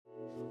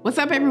What's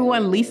up,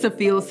 everyone? Lisa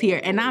Fields here,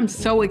 and I'm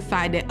so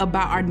excited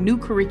about our new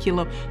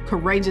curriculum,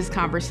 Courageous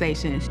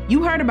Conversations.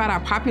 You heard about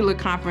our popular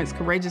conference,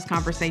 Courageous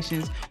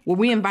Conversations, where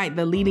we invite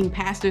the leading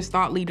pastors,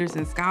 thought leaders,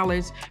 and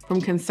scholars from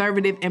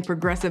conservative and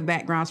progressive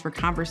backgrounds for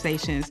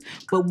conversations.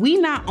 But we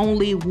not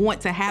only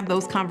want to have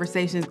those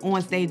conversations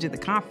on stage at the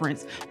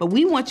conference, but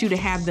we want you to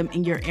have them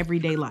in your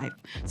everyday life.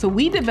 So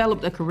we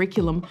developed a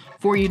curriculum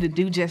for you to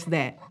do just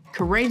that.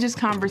 Courageous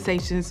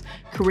Conversations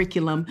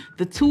curriculum,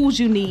 the tools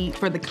you need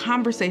for the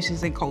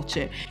conversations in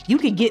culture. You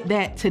can get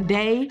that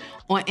today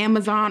on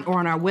Amazon or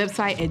on our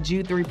website at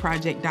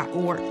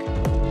jude3project.org.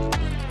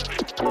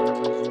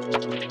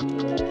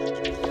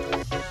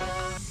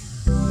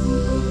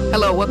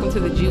 Hello, welcome to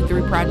the Jude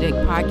 3 Project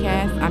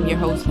podcast. I'm your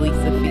host,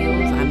 Lisa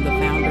Fields. I'm the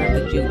founder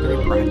of the Jude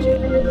 3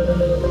 Project.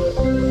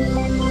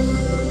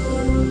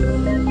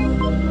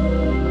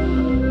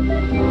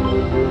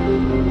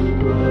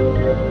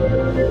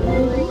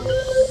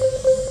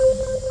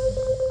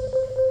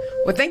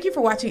 Well, thank you for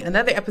watching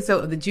another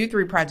episode of the Jude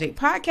 3 Project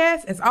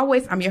podcast. As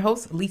always, I'm your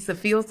host, Lisa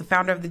Fields, the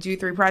founder of the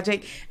Jude 3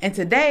 Project. And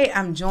today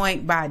I'm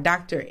joined by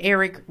Dr.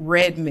 Eric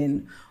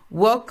Redmond.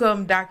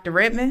 Welcome, Dr.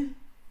 Redmond.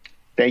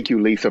 Thank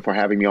you, Lisa, for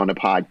having me on the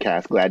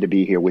podcast. Glad to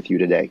be here with you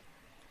today.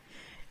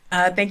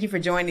 Thank you for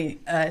joining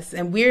us.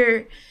 And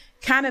we're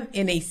kind of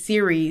in a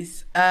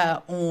series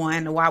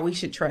on why we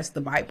should trust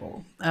the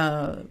Bible.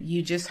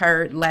 You just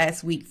heard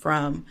last week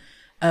from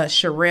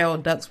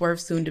Sherelle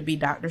Ducksworth, soon to be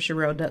Dr.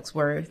 Sherelle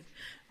Ducksworth,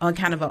 on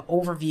kind of an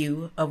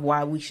overview of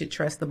why we should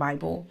trust the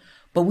Bible.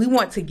 But we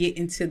want to get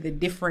into the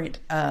different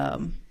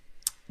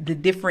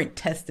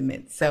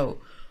testaments. So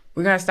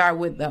we're going to start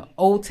with the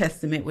Old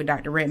Testament with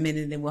Dr. Redmond,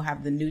 and then we'll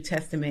have the New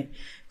Testament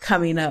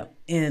coming up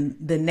in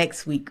the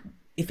next week,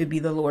 if it be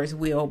the Lord's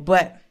will.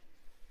 But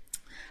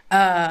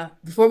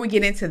before we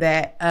get into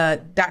that,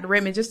 Dr.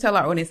 Redmond, just tell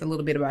our audience a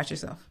little bit about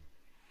yourself.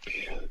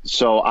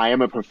 So I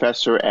am a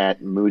professor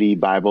at Moody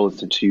Bible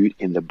Institute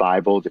in the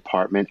Bible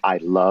department. I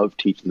love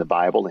teaching the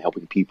Bible and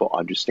helping people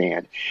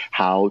understand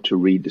how to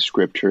read the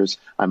scriptures.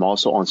 I'm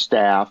also on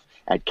staff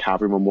at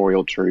Calvary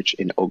Memorial Church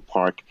in Oak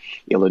Park,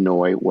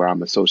 Illinois, where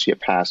I'm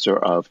associate pastor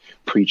of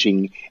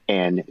preaching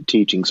and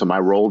teaching. So my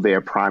role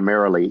there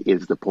primarily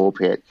is the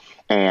pulpit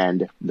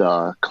and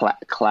the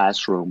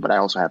classroom, but I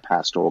also have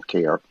pastoral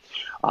care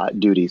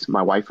duties.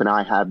 My wife and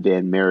I have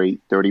been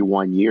married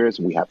 31 years,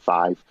 and we have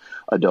 5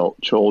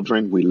 adult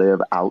children. We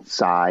live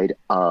outside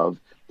of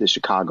the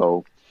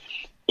Chicago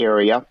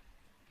area,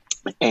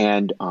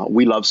 and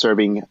we love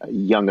serving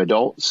young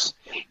adults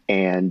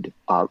and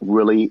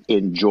really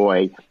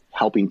enjoy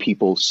helping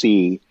people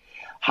see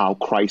how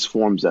Christ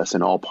forms us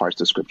in all parts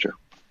of Scripture.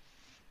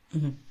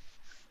 Mm-hmm.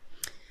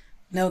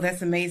 No,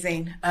 that's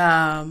amazing.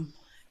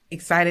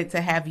 Excited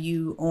to have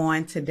you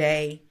on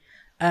today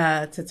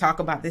to talk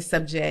about this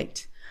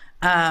subject.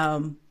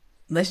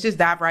 Let's just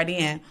dive right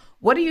in.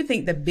 What do you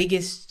think the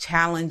biggest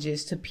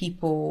challenges to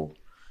people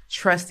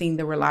trusting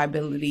the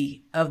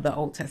reliability of the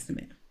Old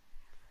Testament?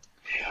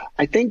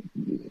 I think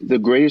the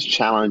greatest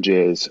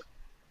challenges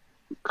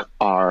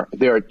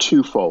there are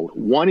twofold.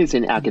 One is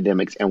in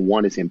academics and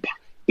one is in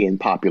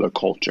popular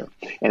culture.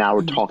 And I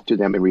would talk to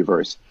them in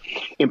reverse.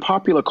 In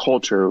popular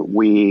culture,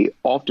 we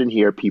often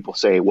hear people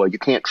say, well, you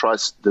can't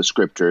trust the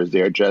scriptures.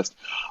 They're just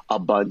a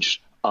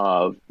bunch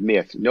of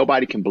myths.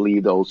 Nobody can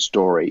believe those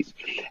stories.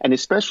 And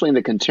especially in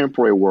the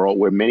contemporary world,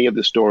 where many of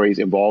the stories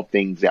involve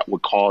things that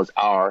would cause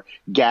our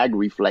gag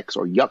reflex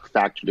or yuck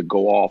factor to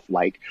go off,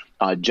 like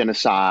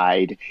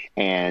genocide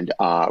and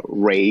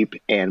rape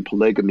and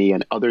polygamy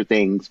and other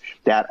things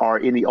that are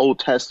in the Old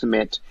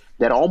Testament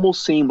that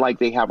almost seem like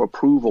they have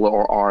approval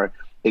or are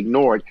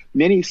ignored.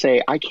 Many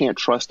say, I can't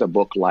trust a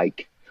book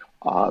like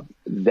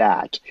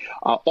that.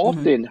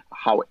 Often,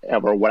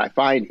 however, what I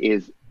find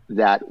is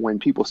that when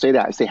people say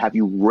that, I say, have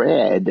you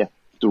read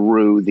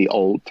through the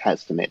Old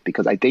Testament?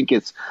 Because I think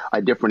it's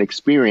a different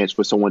experience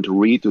for someone to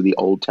read through the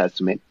Old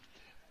Testament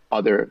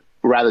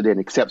rather than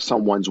accept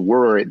someone's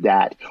word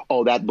that,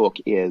 oh, that book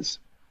is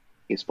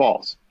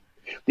false.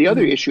 The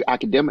other issue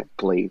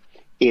academically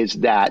is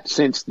that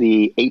since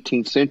the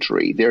 18th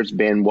century, there's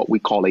been what we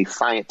call a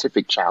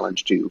scientific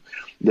challenge to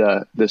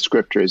the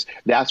scriptures.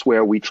 That's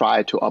where we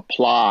try to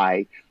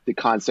apply the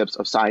concepts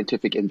of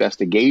scientific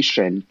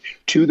investigation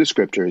to the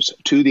scriptures,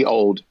 to the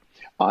Old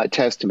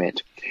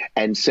Testament,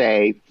 and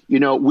say,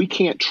 we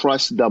can't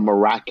trust the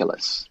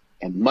miraculous.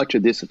 And much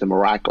of this is the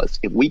miraculous.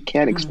 If we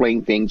can't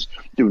explain things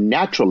through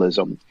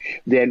naturalism,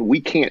 then we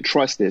can't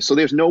trust this. So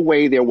there's no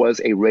way there was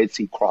a Red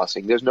Sea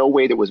crossing. There's no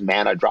way there was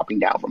manna dropping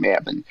down from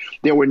heaven.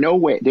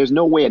 There's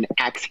no way an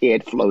axe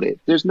head floated.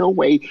 There's no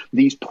way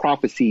these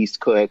prophecies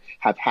could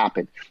have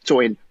happened. So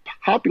in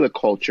popular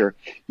culture,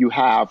 you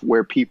have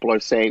where people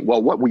are saying,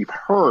 well, what we've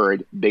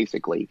heard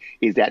basically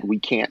is that we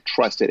can't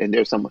trust it. And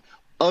there's some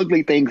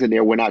ugly things in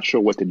there we're not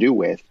sure what to do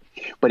with.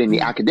 But in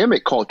the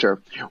academic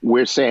culture,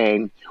 we're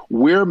saying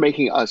we're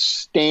making a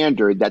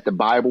standard that the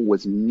Bible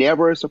was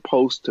never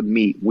supposed to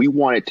meet. We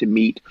want it to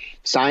meet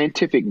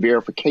scientific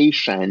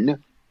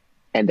verification,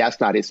 and that's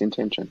not its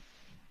intention.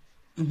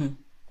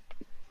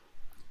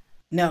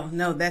 Mm-hmm.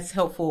 No, that's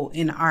helpful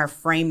in our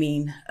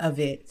framing of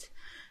it.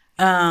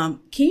 Can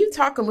you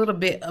talk a little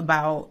bit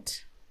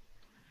about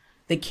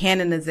the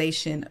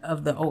canonization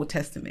of the Old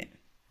Testament?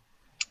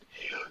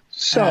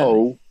 Uh,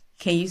 So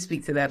can you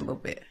speak to that a little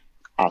bit?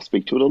 I'll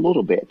speak to it a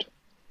little bit.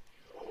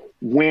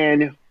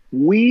 When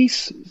when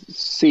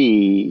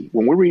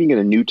we're reading in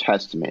the New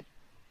Testament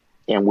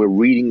and we're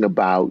reading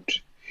about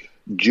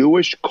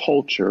Jewish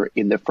culture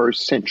in the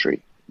first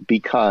century,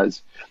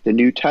 because the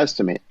New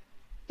Testament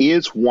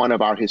is one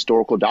of our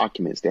historical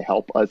documents to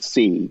help us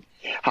see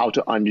how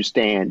to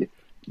understand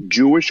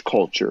Jewish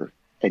culture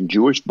and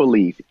Jewish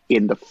belief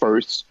in the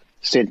first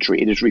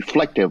century. It is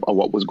reflective of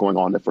what was going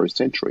on in the first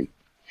century.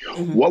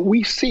 Mm-hmm. What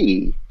we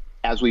see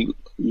as we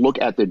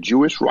look at the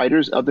Jewish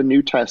writers of the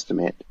New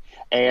Testament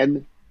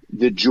and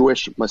the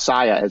Jewish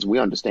Messiah, as we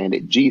understand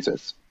it,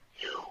 Jesus,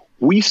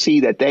 we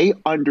see that they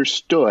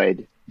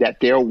understood that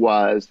there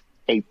was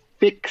a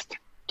fixed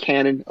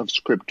canon of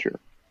Scripture.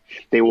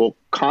 They will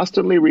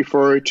constantly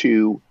refer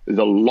to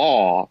the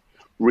law,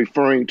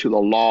 referring to the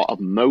law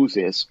of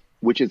Moses,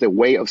 which is a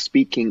way of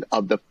speaking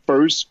of the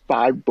first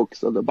 5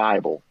 books of the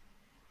Bible.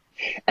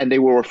 And they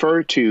will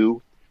refer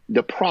to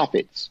the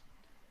prophets,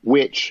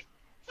 which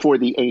for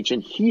the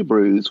ancient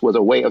Hebrews was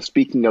a way of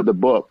speaking of the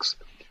books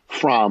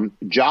from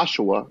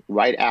Joshua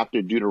right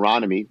after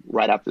Deuteronomy,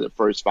 right after the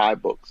first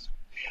 5 books,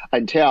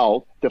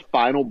 until the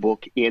final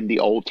book in the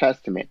Old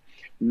Testament,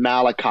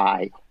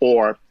 Malachi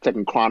or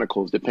Second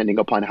Chronicles, depending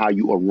upon how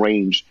you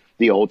arrange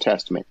the Old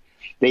Testament.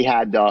 They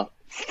had the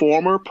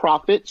former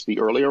prophets, the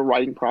earlier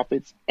writing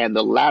prophets, and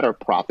the latter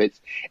prophets,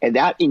 and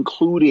that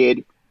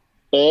included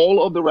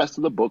all of the rest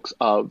of the books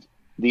of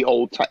the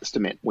Old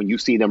Testament when you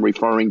see them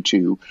referring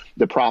to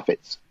the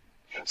prophets.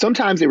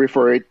 Sometimes they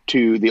refer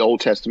to the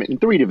Old Testament in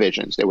 3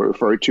 divisions. They were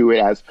referred to it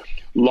as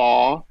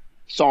law,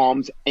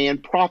 Psalms,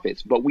 and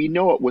prophets, but we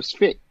know it was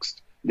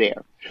fixed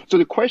there. So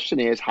the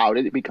question is, how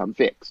did it become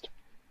fixed?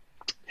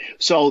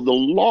 So the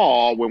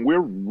law, when we're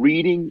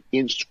reading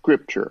in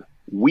Scripture,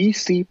 we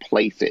see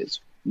places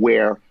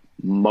where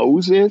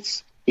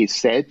Moses is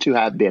said to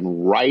have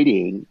been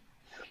writing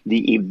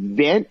the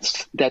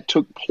events that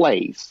took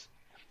place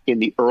in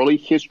the early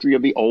history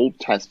of the Old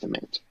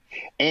Testament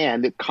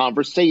and the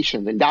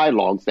conversations and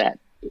dialogues that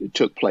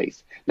took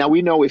place. Now,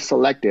 we know it's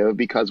selective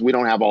because we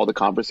don't have all the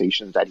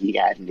conversations that he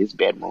had in his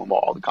bedroom or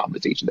all the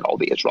conversations that all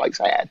the Israelites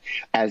had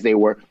as they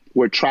were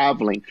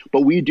traveling.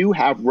 But we do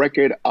have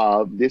record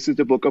of this is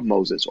the book of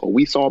Moses, or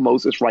we saw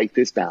Moses write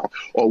this down,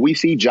 or we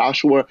see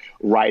Joshua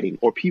writing,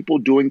 or people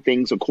doing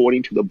things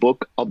according to the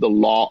book of the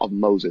law of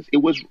Moses. It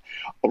was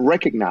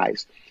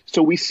recognized.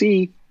 So we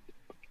see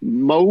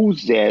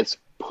Moses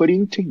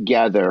putting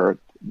together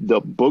the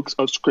books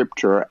of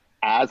Scripture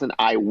as an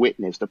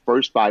eyewitness, the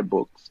first 5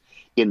 books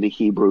in the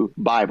Hebrew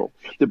Bible.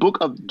 The book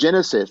of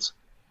Genesis,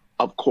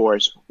 of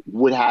course,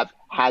 would have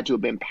had to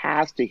have been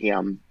passed to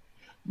him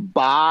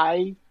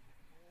by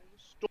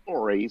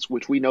stories,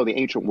 which we know the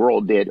ancient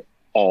world did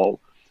all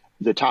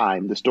the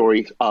time, the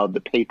stories of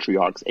the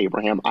patriarchs,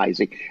 Abraham,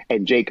 Isaac,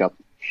 and Jacob.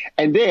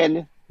 And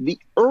then the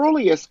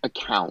earliest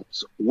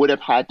accounts would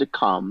have had to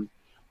come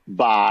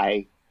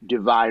by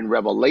divine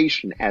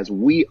revelation as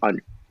we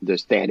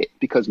understand it,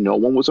 because no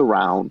one was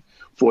around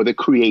for the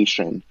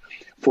creation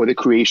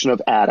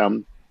of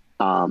Adam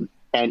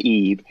and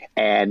Eve,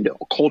 and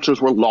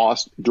cultures were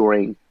lost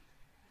during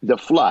the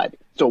flood.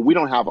 So we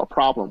don't have a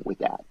problem with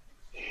that.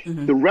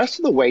 Mm-hmm. The rest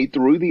of the way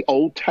through the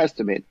Old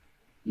Testament,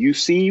 you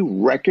see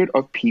record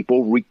of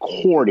people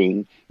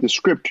recording the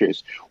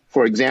Scriptures.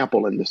 For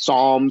example, in the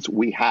Psalms,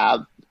 we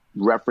have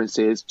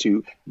references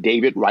to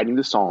David writing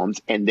the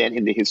Psalms, and then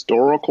in the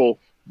historical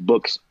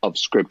books of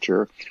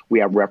Scripture, we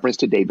have reference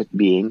to David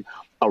being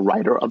a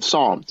writer of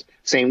Psalms.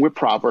 Same with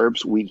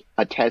Proverbs, we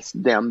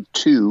attest them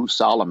to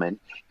Solomon,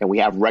 and we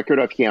have record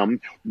of him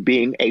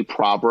being a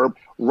proverb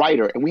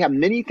writer. And we have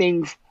many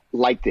things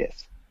like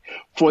this.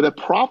 For the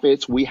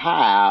prophets, we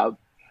have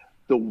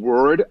the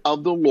word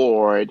of the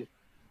Lord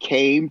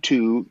came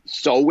to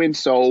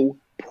so-and-so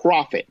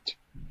prophet.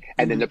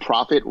 And then the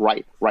prophet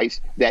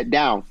writes that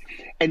down.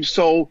 And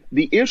so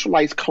the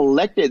Israelites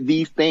collected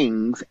these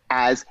things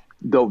as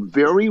the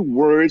very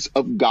words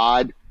of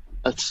God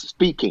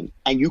speaking.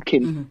 And you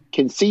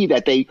can see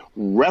that they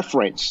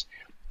reference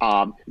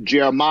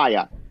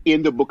Jeremiah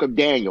in the book of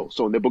Daniel.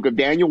 So in the book of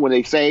Daniel, when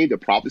they say the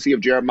prophecy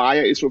of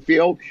Jeremiah is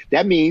fulfilled,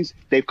 that means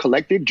they've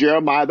collected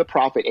Jeremiah the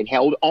prophet and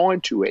held on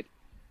to it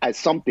as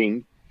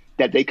something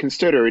that they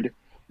considered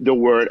the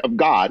word of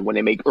God. When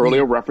they make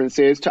earlier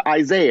references to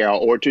Isaiah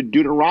or to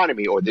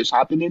Deuteronomy, or this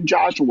happened in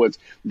Joshua's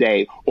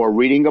day, or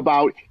reading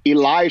about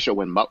Elijah,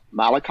 when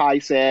Malachi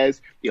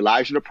says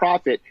Elijah the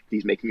prophet,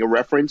 he's making a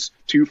reference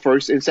to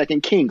 1st and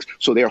 2nd Kings.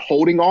 So they're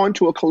holding on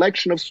to a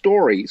collection of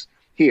stories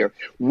here.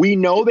 We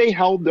know they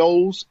held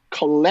those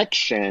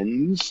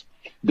collections,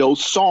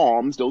 those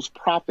Psalms, those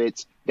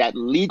prophets, that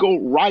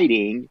legal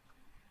writing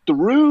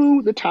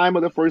through the time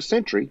of the first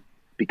century,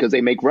 because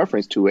they make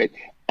reference to it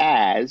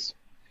as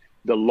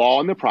the law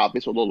and the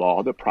prophets, or the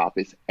law, the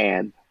prophets,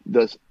 and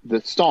the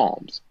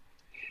Psalms.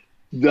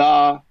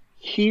 The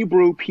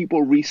Hebrew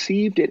people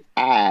received it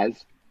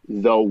as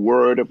the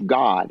word of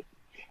God.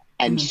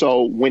 And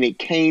so when it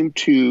came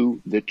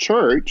to the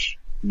church,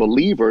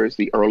 believers,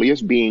 the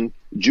earliest being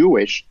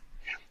Jewish,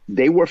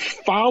 they were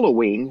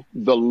following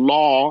the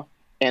law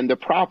and the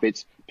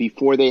prophets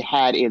before they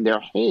had in their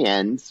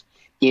hands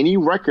any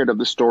record of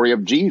the story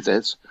of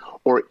Jesus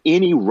or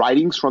any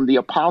writings from the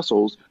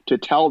apostles to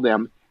tell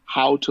them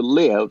how to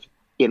live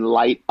in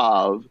light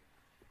of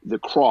the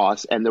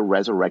cross and the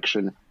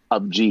resurrection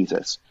of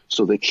Jesus.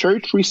 So the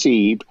church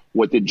received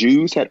what the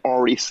Jews had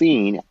already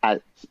seen as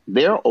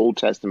their Old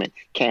Testament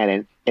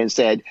canon and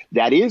said,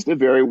 that is the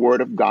very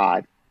word of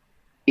God.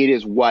 It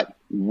is what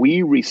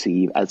we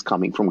receive as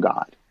coming from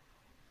God.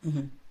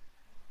 Mm-hmm.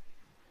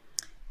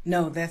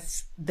 No,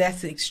 that's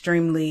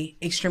extremely,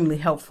 extremely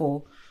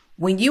helpful.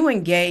 When you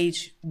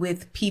engage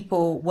with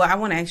people, well, I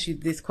want to ask you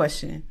this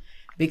question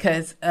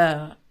because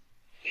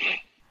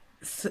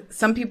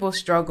some people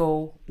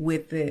struggle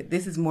with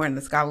this is more in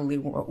the scholarly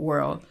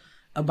world,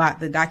 about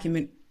the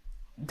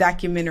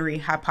documentary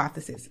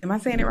hypothesis. Am I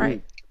saying it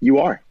right? You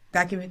are.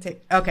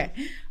 Okay.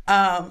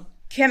 Can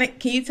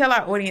you tell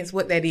our audience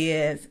what that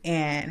is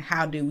and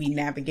how do we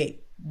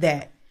navigate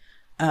that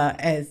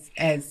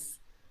as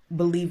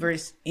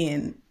believers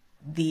in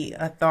the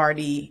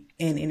authority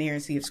and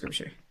inerrancy of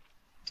Scripture?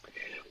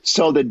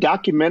 So the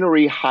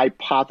documentary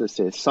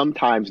hypothesis,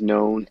 sometimes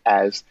known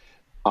as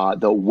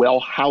the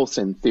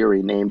Wellhausen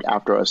theory, named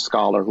after a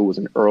scholar who was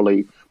an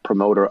early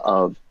promoter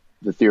of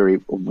the theory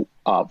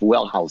of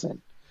Wellhausen,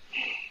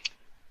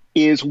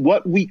 is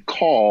what we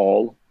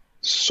call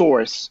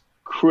source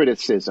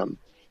criticism.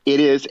 It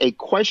is a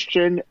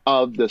question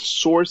of the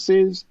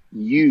sources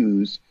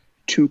used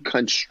to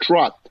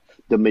construct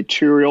the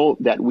material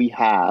that we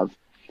have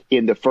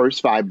in the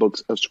first 5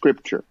 books of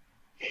Scripture.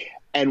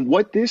 And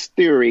what this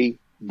theory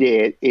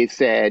did is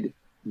said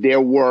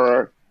there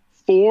were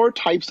 4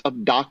 types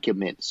of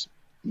documents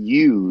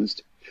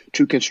used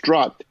to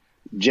construct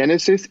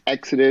Genesis,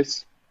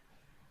 Exodus,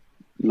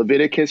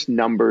 Leviticus,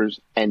 Numbers,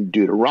 and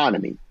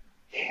Deuteronomy.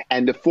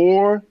 And the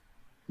 4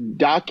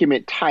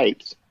 document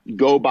types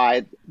go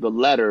by the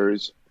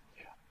letters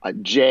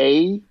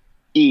J,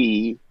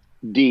 E,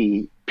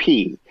 D,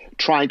 P,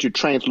 trying to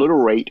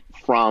transliterate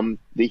from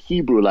the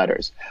Hebrew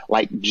letters.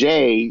 Like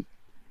J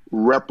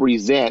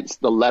represents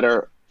the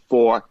letter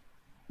for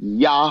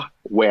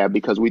Yahweh,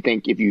 because we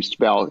think if you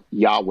spell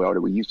Yahweh,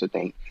 or we used to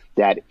think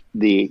that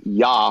the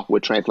Yah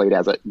would translate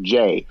as a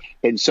J.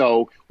 And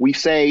so we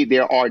say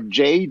there are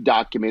J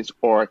documents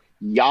or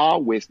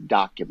Yahweh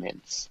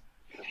documents,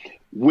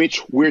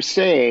 which we're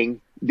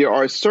saying there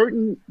are a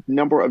certain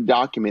number of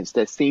documents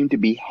that seem to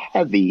be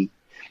heavy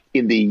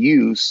in the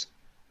use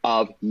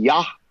of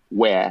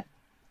Yahweh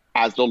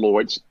as the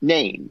Lord's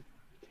name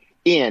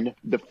in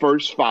the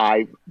first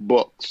 5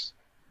 books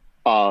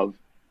of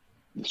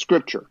the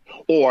Scripture,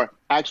 or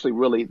actually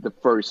really the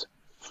first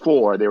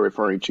 4 they're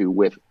referring to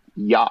with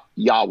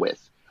Yahweh.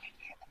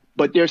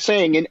 But they're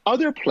saying in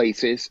other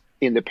places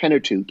in the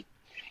Pentateuch,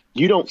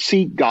 you don't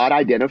see God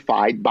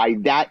identified by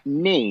that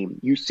name.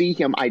 You see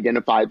him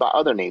identified by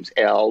other names,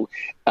 El,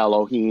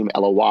 Elohim,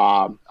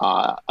 Elohim,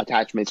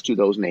 attachments to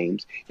those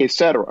names,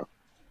 etc.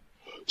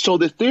 So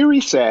the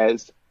theory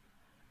says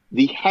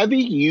the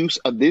heavy use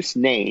of this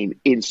name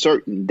in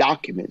certain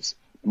documents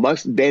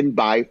must have been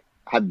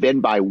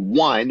by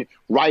one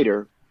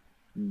writer,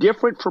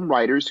 different from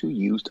writers who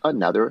used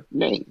another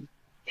name.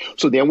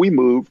 So then we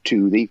move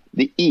to the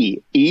E.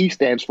 E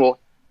stands for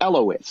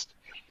Elohist.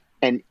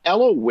 And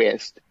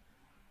Elohist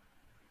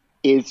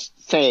is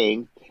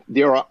saying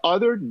there are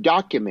other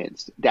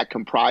documents that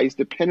comprise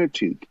the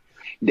Pentateuch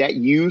that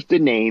use the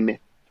name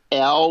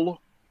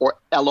El or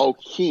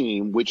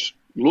Elohim, which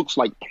looks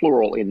like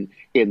plural in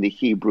the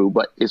Hebrew,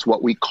 but it's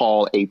what we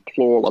call a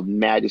plural of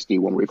majesty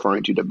when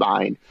referring to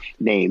divine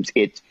names.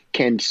 It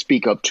can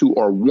speak of 2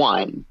 or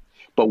 1,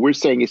 but we're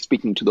saying it's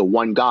speaking to the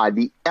one God.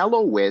 The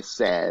Elohist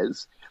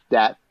says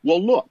that,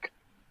 well, look,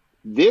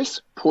 this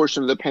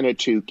portion of the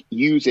Pentateuch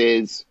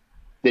uses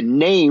the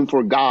name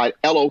for God,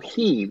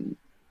 Elohim,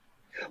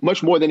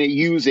 much more than it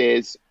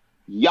uses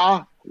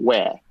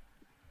Yahweh.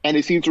 And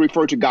it seems to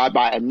refer to God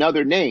by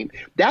another name.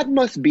 That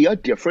must be a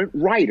different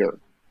writer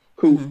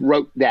who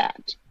wrote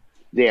that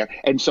there.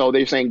 And so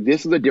they're saying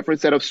this is a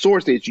different set of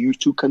sources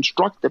used to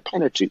construct the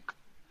Pentateuch.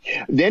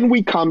 Then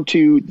we come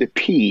to the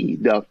P,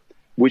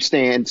 which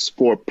stands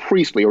for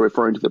priestly, or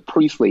referring to the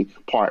priestly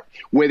part,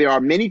 where there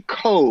are many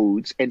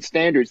codes and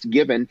standards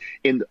given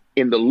in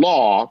the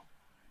law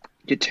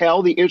to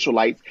tell the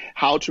Israelites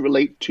how to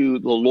relate to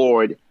the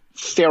Lord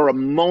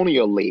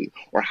ceremonially,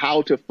 or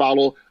how to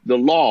follow the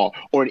law,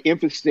 or an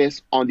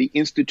emphasis on the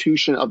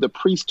institution of the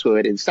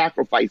priesthood and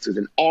sacrifices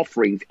and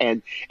offerings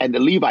and the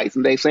Levites.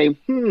 And they say,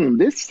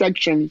 this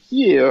section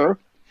here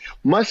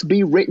must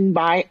be written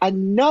by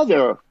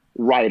another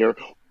writer,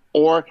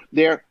 or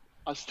they're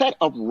a set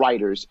of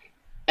writers.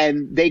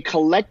 And they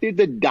collected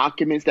the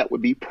documents that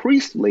would be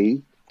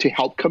priestly to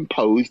help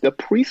compose the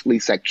priestly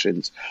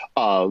sections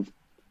of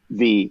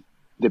the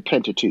the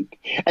Pentateuch.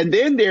 And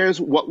then there's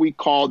what we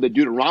call the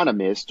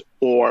Deuteronomist,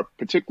 or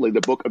particularly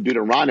the book of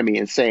Deuteronomy,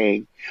 and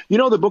saying,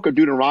 the book of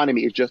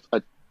Deuteronomy is just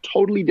a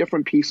totally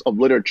different piece of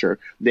literature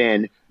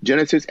than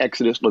Genesis,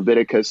 Exodus,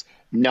 Leviticus,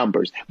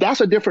 Numbers.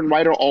 That's a different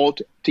writer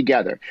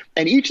altogether.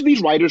 And each of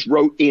these writers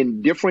wrote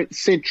in different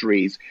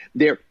centuries.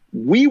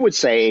 We would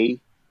say,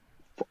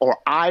 or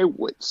I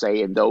would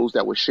say, and those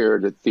that would share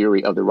the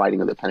theory of the writing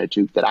of the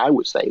Pentateuch, that I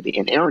would say the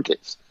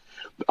inerrantist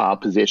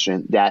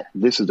position that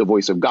this is the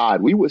voice of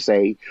God, we would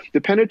say the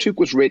Pentateuch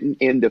was written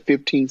in the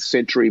 15th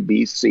century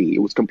BC. It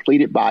was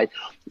completed by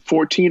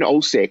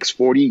 1406,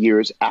 40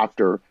 years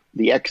after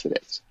the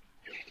Exodus.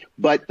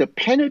 But the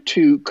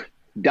Pentateuch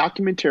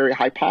documentary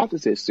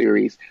hypothesis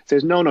series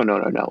says, no.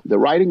 The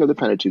writing of the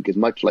Pentateuch is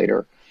much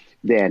later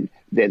than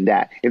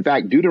that. In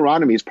fact,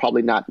 Deuteronomy is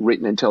probably not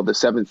written until the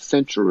 7th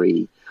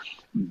century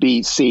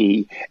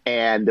BC,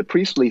 and the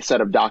priestly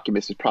set of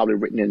documents is probably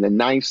written in the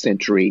 9th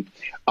century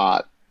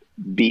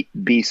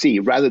BC,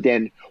 rather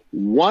than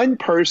one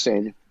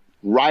person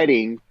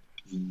writing,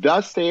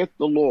 "Thus saith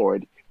the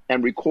Lord,"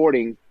 and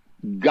recording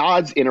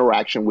God's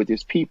interaction with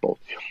his people.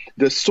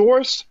 The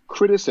source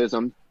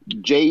criticism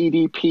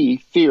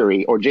JEDP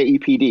theory, or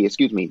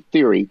JEPD,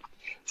 theory,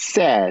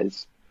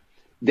 says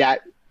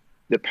that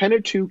the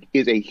Pentateuch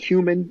is a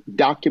human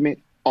document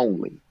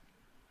only,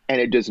 and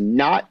it does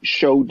not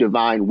show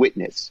divine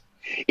witness.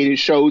 It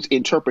shows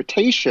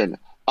interpretation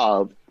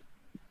of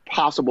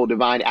possible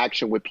divine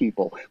action with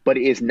people, but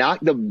it is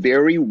not the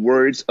very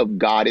words of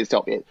God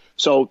itself.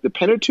 So the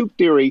Pentateuch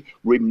theory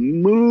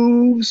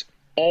removes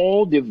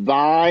all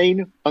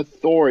divine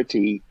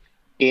authority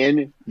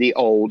in the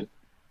Old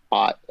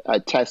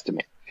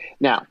Testament.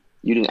 Now,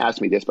 you didn't ask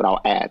me this, but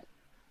I'll add.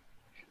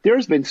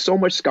 There's been so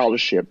much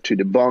scholarship to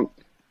debunk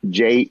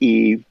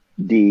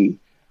JEDP,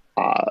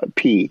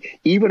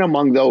 even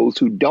among those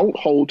who don't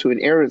hold to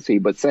inerrancy,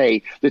 but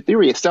say the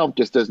theory itself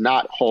just does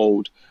not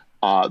hold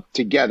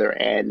together.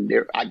 And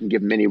I can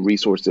give many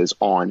resources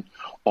on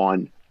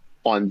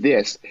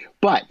this.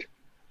 But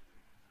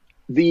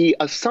the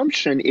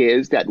assumption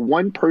is that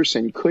one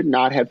person could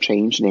not have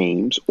changed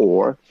names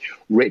or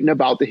written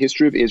about the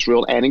history of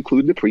Israel and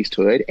include the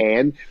priesthood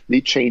and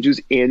the changes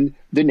in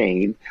the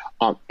name,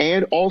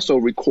 and also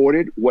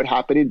recorded what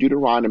happened in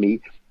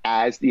Deuteronomy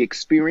as the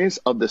experience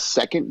of the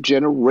second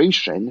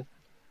generation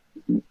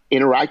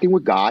interacting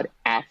with God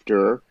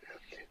after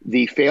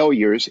the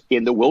failures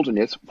in the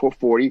wilderness for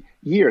 40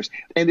 years.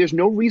 And there's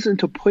no reason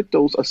to put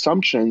those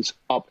assumptions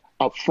up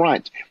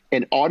front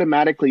and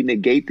automatically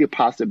negate the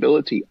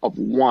possibility of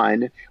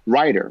one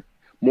writer.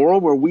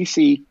 Moreover, we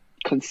see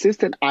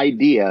consistent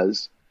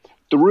ideas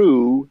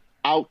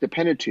throughout the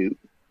Pentateuch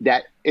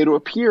that it'll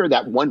appear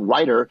that one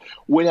writer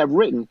would have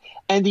written.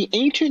 And the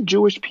ancient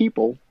Jewish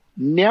people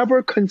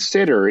never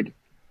considered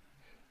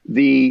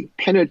the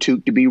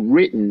Pentateuch to be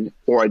written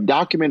or a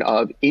document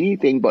of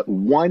anything but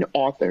one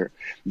author,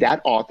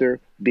 that author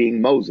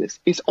being Moses.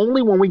 It's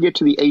only when we get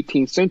to the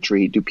 18th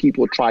century do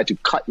people try to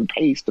cut and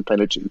paste the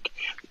Pentateuch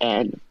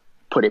and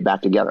put it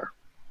back together.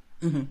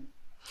 Mm-hmm.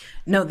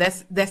 No,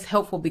 that's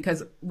helpful,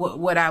 because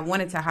what I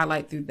wanted to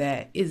highlight through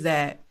that is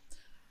that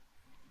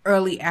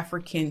early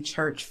African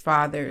church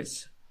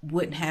fathers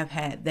wouldn't have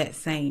had that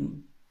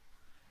same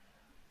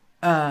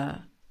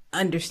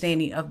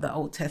understanding of the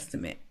Old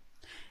Testament.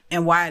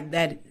 And why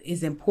that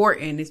is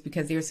important is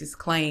because there's this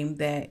claim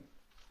that,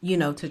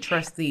 to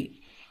trust the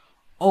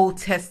Old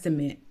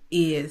Testament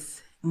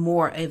is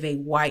more of a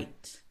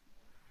white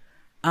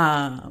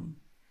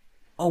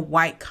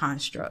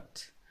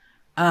construct.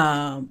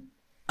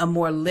 A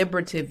more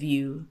liberative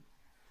view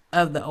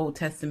of the Old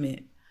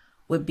Testament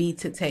would be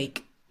to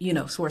take,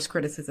 source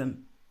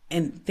criticism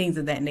and things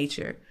of that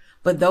nature.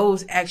 But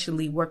those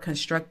actually were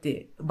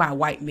constructed by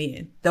white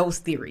men, those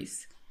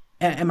theories.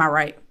 Am I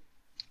right?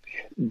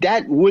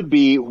 That would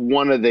be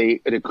one of the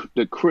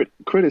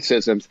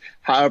criticisms.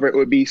 However, it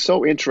would be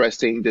so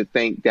interesting to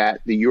think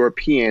that the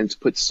Europeans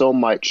put so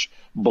much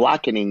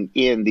blackening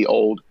in the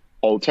Old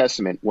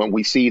Testament when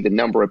we see the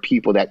number of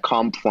people that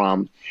come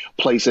from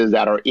places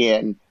that are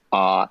in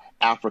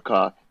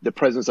Africa, the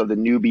presence of the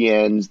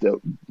Nubians, the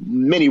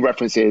many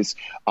references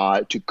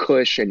to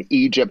Cush and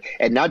Egypt,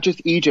 and not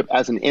just Egypt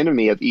as an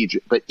enemy of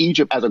Egypt, but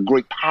Egypt as a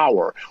great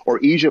power, or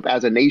Egypt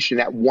as a nation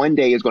that one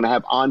day is going to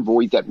have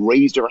envoys that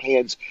raise their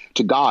hands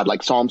to God,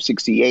 like Psalm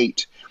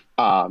 68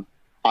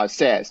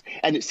 says.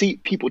 And to see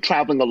people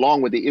traveling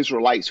along with the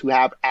Israelites who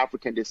have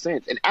African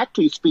descent and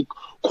actually speak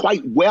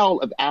quite well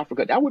of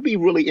Africa. That would be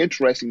really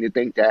interesting to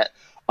think that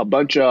a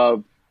bunch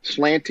of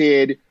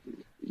slanted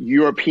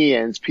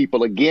Europeans,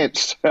 people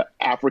against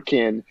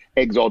African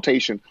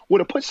exaltation,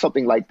 would have put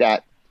something like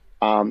that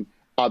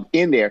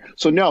in there.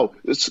 So no,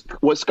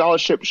 what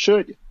scholarship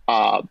should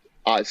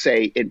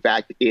say, in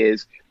fact,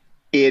 is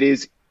it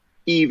is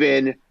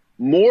even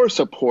more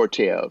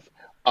supportive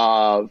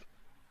of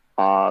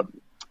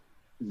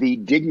the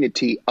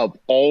dignity of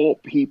all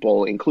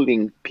people,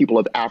 including people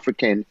of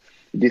African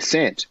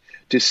descent,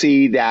 to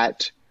see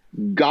that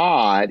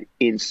God,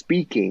 in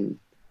speaking,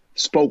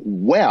 spoke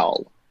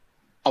well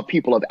of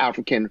people of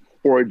African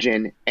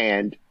origin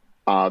and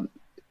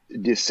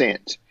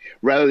descent,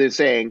 rather than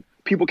saying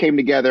people came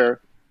together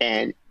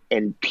and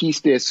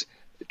pieced this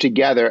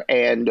together,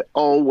 and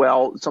oh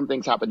well, some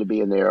things happen to be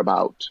in there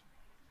about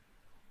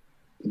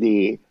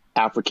the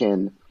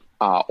African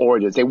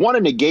origins. They want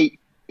to negate,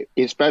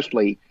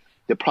 especially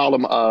the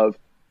problem of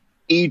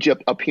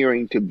Egypt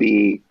appearing to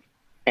be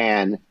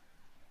an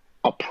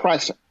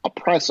oppressor,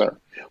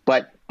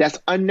 but that's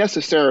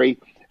unnecessary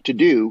to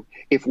do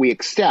if we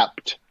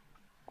accept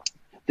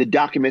the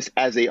documents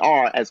as they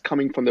are, as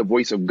coming from the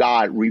voice of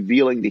God,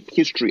 revealing the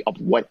history of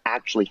what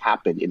actually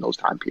happened in those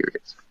time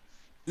periods.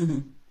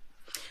 Mm-hmm.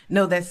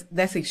 No,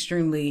 that's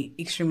extremely,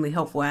 extremely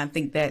helpful. I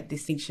think that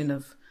distinction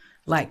of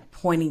like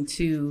pointing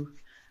to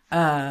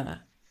the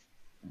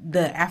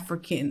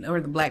African or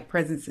the Black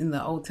presence in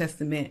the Old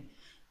Testament,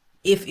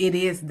 if it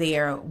is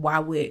there,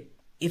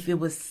 if it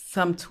was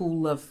some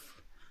tool of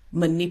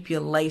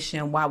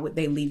manipulation, why would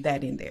they leave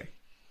that in there?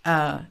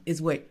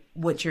 Is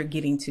what you're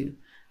getting to.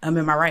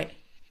 Am I right?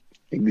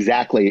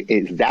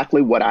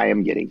 Exactly what I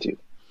am getting to.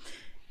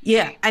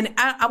 Yeah. And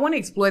I want to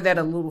explore that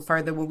a little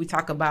further when we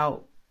talk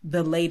about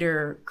the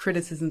later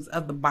criticisms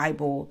of the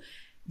Bible,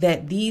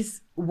 that these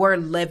were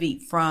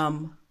levied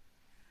from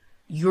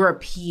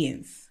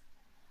Europeans,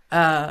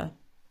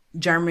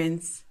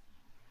 Germans,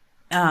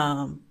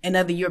 and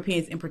other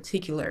Europeans in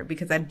particular,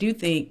 because I do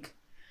think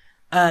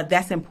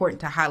that's important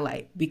to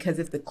highlight, because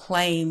if the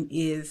claim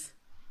is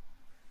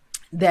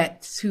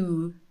that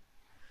to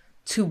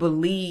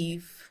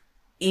believe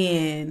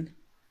in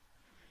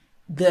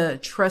the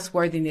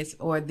trustworthiness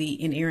or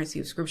the inerrancy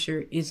of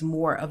Scripture is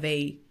more of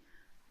a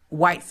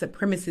white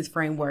supremacist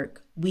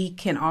framework, we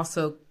can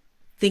also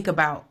think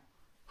about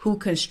who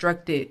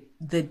constructed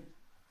the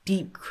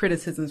deep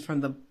criticisms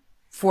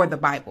for the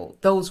Bible.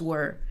 Those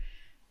were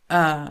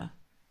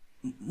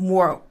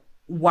more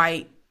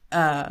white,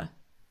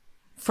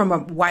 from a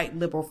white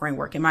liberal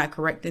framework. Am I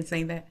correct in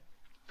saying that?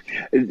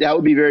 That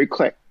would be very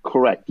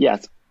correct.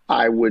 Yes,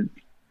 I would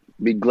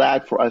be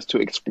glad for us to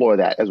explore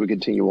that as we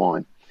continue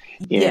on.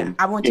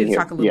 I want you to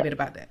talk a little bit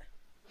about that.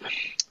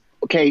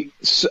 Okay,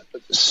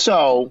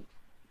 so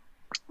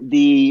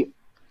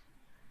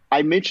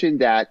I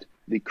mentioned that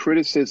the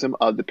criticism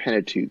of the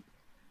Pentateuch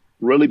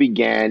really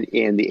began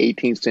in the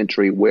 18th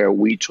century, where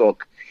we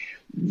took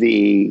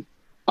the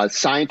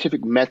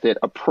scientific method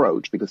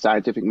approach, because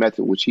scientific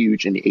method was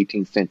huge in the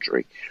 18th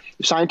century.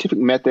 The scientific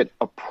method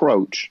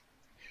approach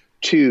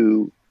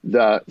to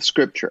the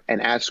Scripture,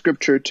 and as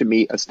Scripture to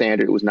meet a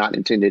standard it was not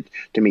intended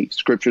to meet.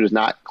 Scripture does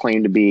not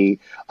claim to be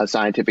a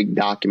scientific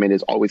document;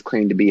 it's always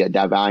claimed to be a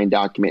divine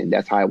document, and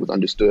that's how it was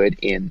understood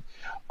in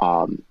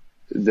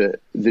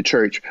the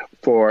church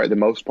for the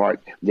most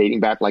part,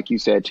 dating back, like you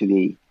said, to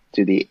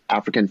the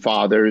African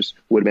fathers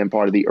who would have been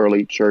part of the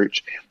early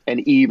church, and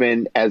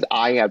even as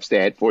I have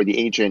said, for the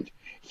ancient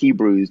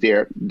Hebrews,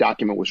 their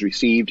document was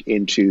received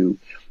into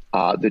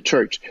the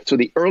church. So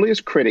the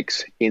earliest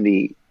critics in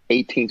the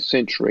 18th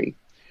century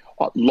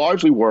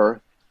largely were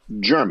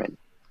German.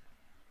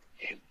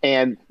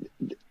 And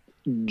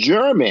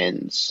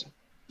Germans,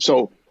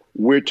 so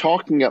we're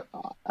talking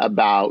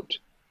about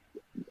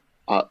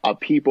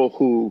people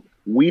who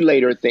we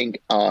later think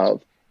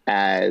of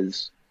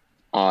as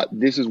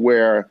this is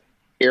where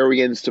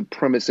Aryan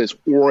supremacist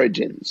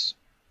origins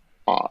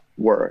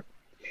were.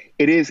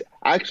 It is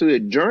actually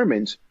the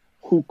Germans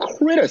who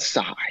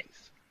criticize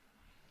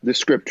the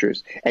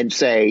Scriptures and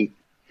say,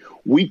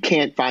 we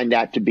can't find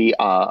that to be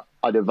a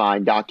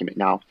divine document.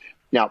 Now,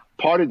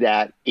 part of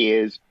that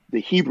is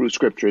the Hebrew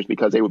Scriptures,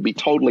 because they would be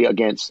totally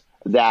against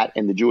that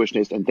and the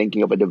Jewishness and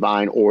thinking of a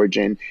divine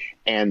origin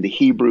and the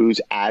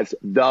Hebrews as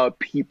the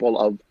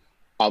people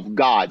of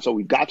God. So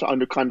we've got to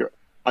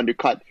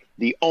undercut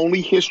the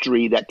only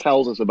history that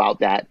tells us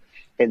about that,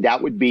 and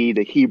that would be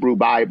the Hebrew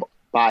Bible,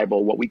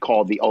 what we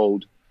call the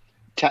Old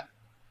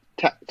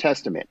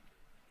Testament.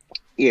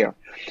 Yeah.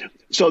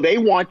 So they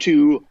want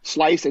to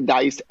slice and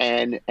dice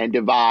and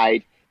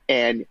divide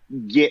and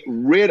get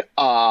rid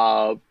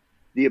of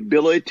the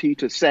ability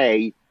to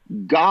say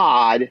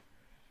God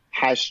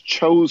has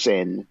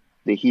chosen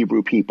the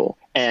Hebrew people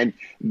and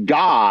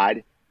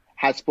God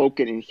has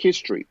spoken in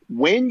history.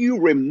 When you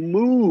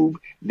remove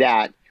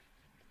that,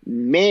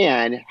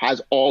 man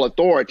has all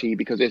authority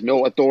because there's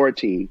no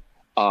authority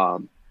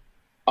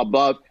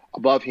above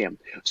him.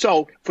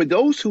 So for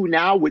those who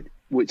now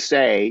would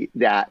say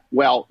that,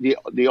 well,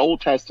 the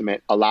Old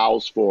Testament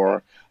allows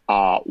for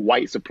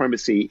white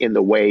supremacy in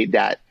the way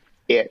that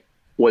it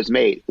was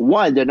made.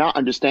 One, they're not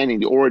understanding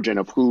the origin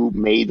of who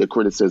made the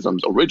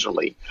criticisms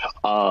originally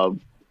of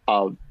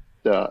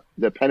the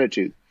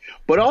Pentateuch,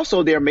 but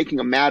also they're making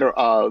a matter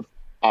of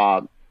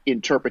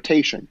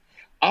interpretation.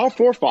 Our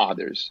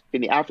forefathers in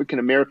the African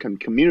American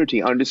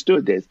community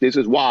understood this. This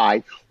is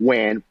why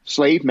when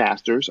slave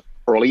masters,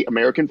 early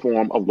American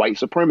form of white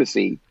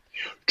supremacy,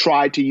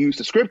 tried to use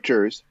the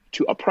Scriptures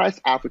to oppress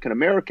African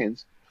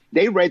Americans,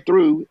 they read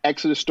through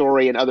Exodus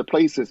story and other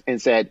places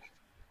and said,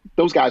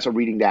 those guys are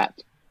reading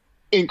that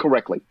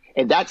incorrectly.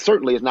 And that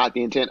certainly is not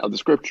the intent of the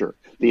Scripture.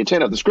 The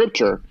intent of the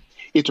Scripture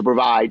is to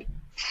provide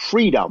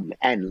freedom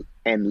and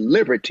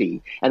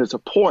liberty, and to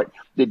support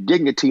the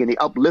dignity and the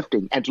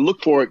uplifting, and to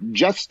look for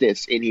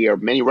justice in here,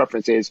 many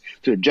references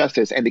to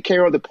justice and the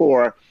care of the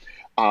poor,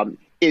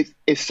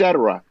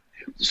 etc.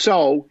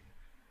 So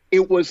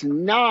it was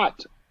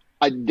not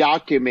a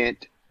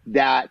document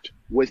that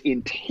was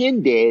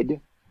intended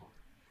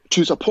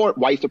to support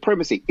white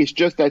supremacy. It's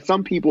just that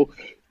some people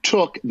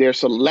took their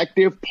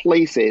selective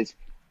places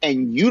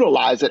and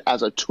utilized it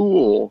as a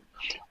tool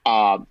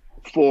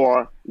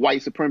for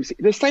white supremacy.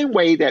 The same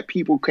way that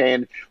people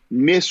can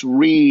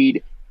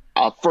misread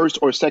a First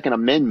or Second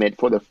Amendment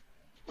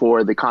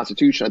for the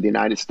Constitution of the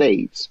United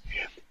States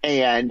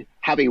and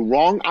have a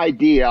wrong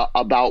idea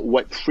about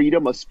what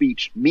freedom of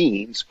speech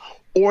means,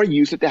 or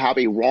use it to have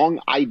a wrong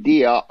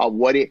idea of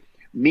what it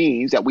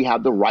means that we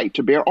have the right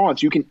to bear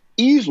arms. You can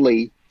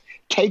easily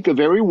take the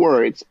very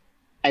words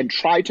and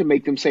try to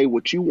make them say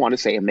what you want to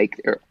say and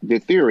make the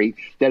theory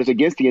that is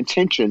against the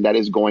intention that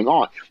is going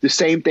on. The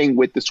same thing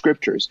with the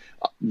scriptures.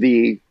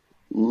 The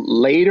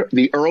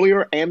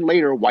earlier and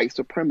later white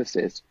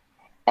supremacists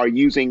are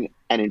using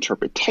an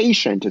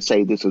interpretation to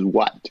say this is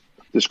what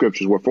the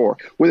scriptures were for,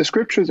 where the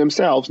scriptures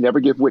themselves never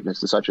give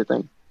witness to such a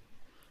thing.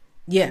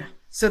 Yeah.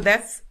 So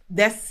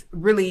that's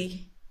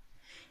really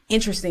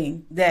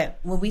interesting that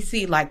when we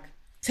see, like,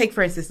 take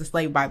for instance the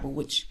Slave Bible,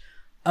 which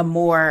a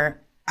more,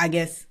 I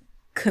guess,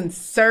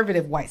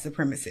 conservative white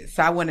supremacists.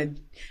 So I want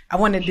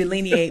to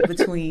delineate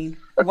between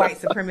white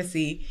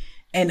supremacy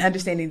and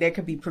understanding there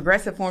could be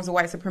progressive forms of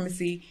white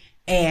supremacy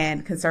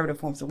and conservative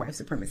forms of white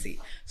supremacy.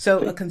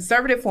 So a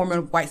conservative form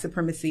of white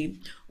supremacy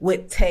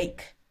would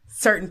take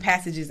certain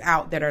passages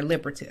out that are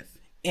liberative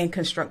and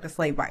construct a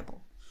Slave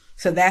Bible.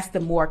 So that's the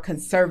more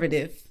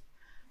conservative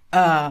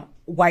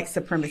white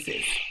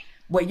supremacists.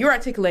 What you're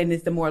articulating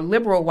is the more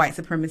liberal white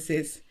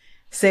supremacists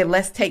say,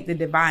 let's take the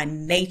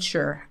divine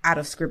nature out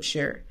of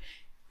scripture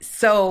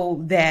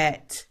so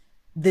that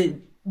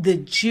the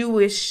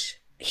Jewish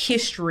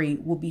history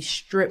will be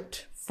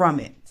stripped from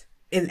it.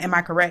 Am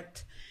I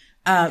correct?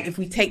 If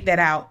we take that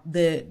out,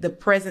 the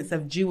presence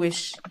of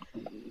Jewish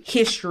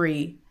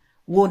history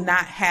will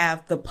not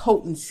have the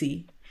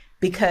potency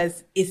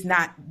because it's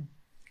not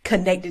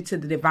connected to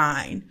the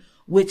divine,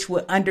 which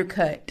would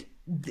undercut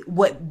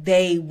what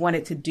they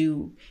wanted to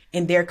do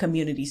in their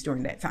communities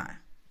during that time.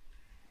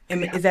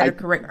 Is that a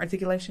correct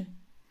articulation?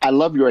 I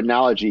love your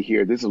analogy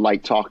here. This is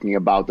like talking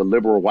about the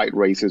liberal white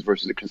races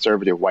versus the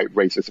conservative white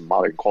races in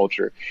modern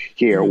culture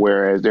here,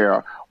 whereas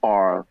there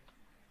are,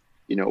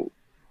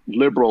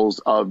 liberals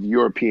of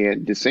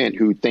European descent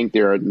who think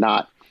they're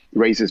not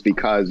racist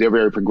because they're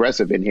very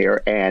progressive in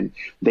here and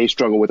they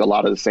struggle with a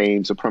lot of the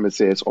same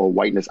supremacist or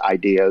whiteness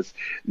ideas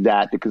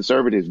that the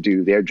conservatives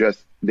do.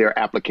 Their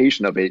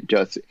application of it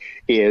just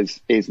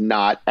is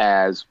not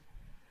as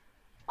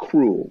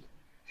cruel.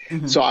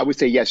 Mm-hmm. So I would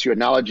say, yes, your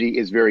analogy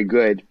is very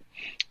good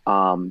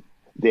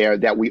there,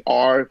 that we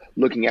are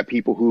looking at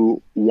people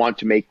who want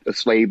to make a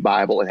slave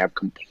Bible and have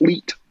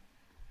complete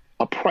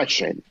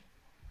oppression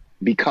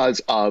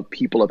because of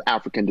people of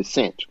African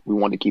descent. We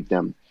want to keep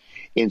them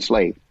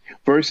enslaved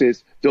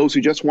versus those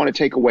who just want to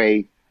take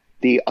away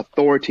the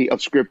authority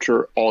of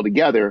scripture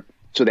altogether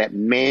so that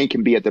man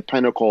can be at the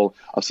pinnacle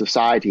of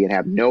society and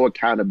have no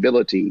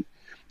accountability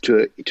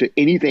to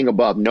anything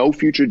above, no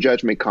future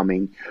judgment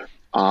coming,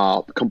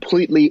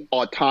 completely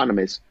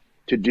autonomous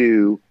to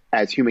do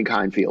as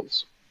humankind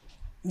feels.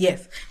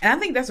 Yes. And I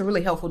think that's a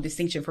really helpful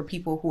distinction for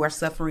people who are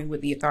suffering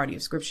with the authority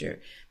of scripture,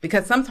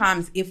 because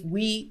sometimes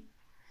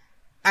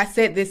I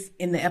said this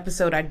in the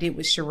episode I did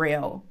with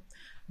Sherelle,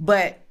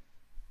 but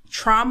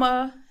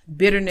trauma,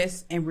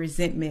 bitterness, and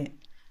resentment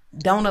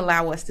don't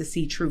allow us to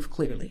see truth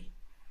clearly.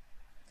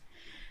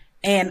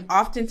 And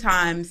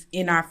oftentimes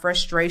in our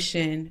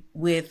frustration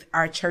with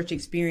our church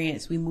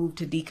experience, we move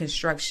to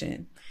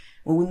deconstruction.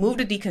 When we move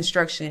to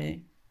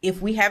deconstruction,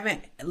 if we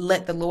haven't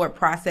let the Lord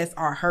process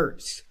our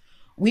hurts,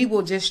 we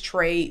will just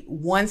trade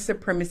one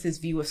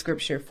supremacist view of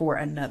scripture for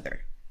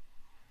another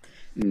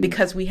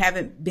because we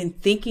haven't been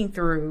thinking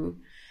through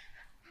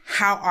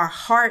how our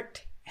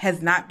heart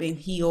has not been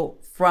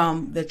healed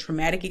from the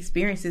traumatic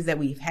experiences that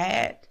we've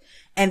had.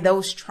 And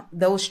those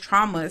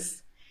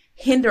traumas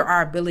hinder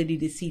our ability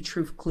to see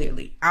truth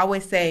clearly. I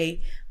always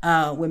say,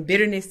 when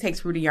bitterness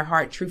takes root in your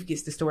heart, truth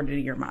gets distorted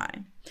in your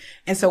mind.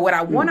 And so what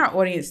I want our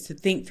audience to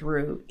think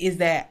through is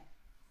that,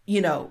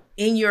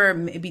 in your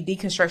maybe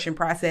deconstruction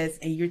process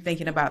and you're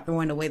thinking about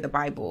throwing away the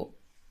Bible,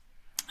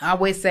 I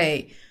always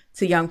say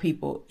to young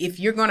people, if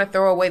you're going to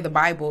throw away the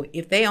Bible,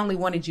 if they only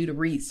wanted you to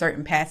read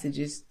certain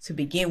passages to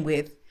begin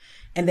with,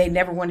 and they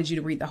never wanted you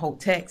to read the whole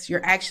text,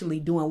 you're actually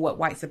doing what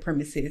white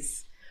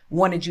supremacists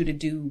wanted you to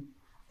do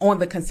on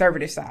the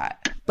conservative side.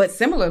 But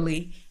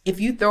similarly,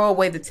 if you throw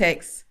away the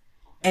text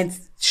and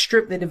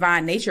strip the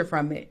divine nature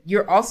from it,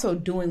 you're also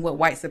doing what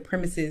white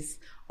supremacists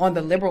on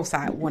the liberal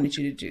side wanted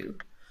you to do.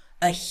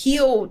 A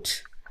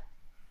healed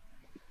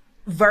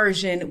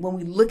version, when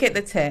we look at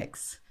the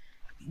text,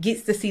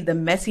 gets to see the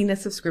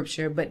messiness of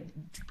scripture,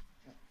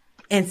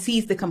 and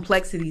sees the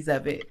complexities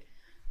of it,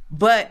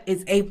 but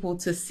is able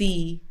to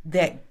see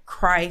that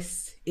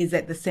Christ is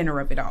at the center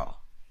of it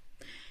all.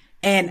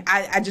 And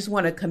I just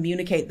want to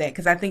communicate that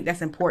because I think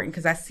that's important,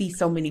 because I see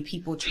so many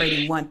people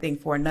trading one thing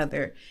for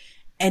another,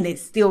 and it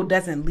still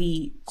doesn't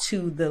lead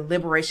to the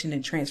liberation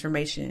and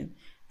transformation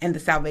and the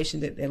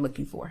salvation that they're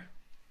looking for.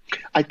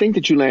 I think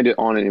that you landed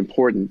on an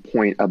important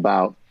point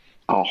about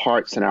our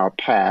hearts and our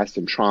past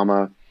and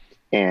trauma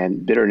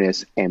and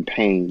bitterness and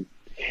pain,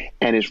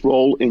 and its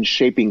role in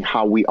shaping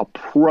how we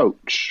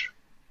approach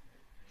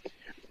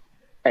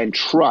and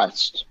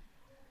trust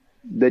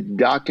the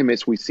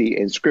documents we see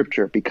in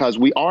Scripture, because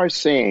we are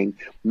saying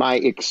my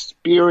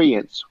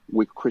experience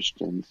with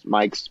Christians,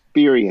 my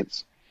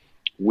experience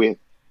with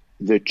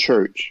the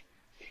church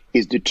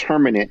is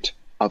determinant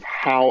of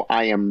how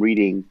I am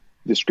reading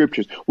the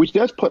Scriptures, which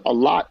does put a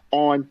lot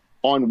on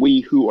we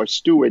who are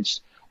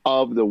stewards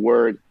of the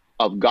Word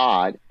of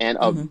God and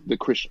of the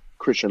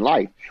Christian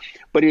life.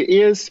 But it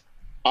is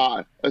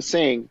a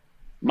saying,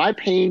 my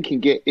pain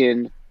can get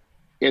in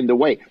the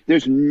way.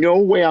 There's no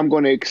way I'm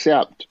going to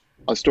accept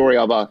a story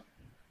of a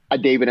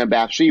David and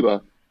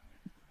Bathsheba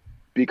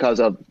because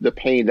of the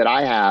pain that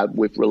I have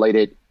with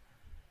related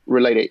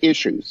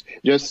issues.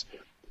 Just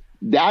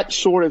that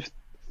sort of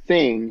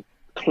thing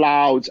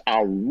clouds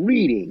our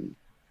reading.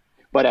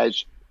 But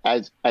as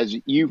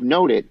you've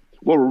noted,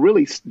 what we're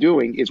really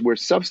doing is we're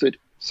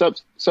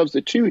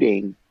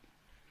substituting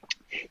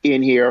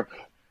in here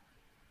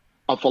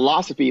a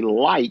philosophy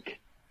like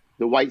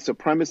the white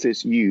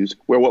supremacists use,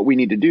 where what we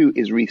need to do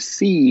is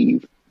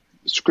receive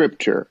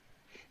Scripture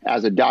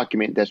as a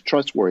document that's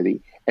trustworthy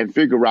and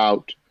figure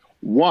out,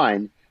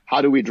 one,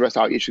 how do we address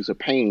our issues of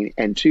pain?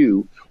 And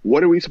two,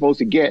 what are we supposed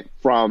to get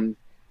from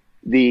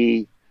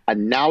the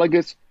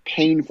analogous,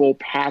 painful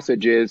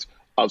passages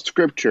of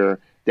Scripture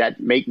that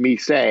make me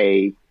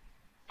say,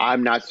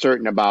 I'm not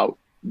certain about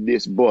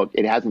this book.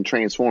 It hasn't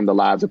transformed the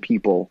lives of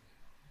people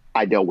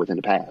I dealt with in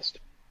the past.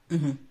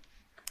 Mm-hmm.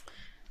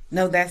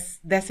 No,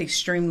 that's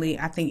extremely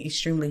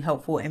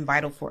helpful and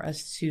vital for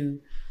us to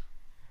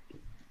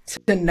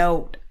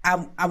note.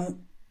 I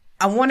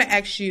want to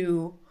ask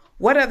you,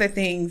 what other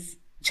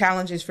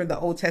challenges for the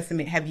Old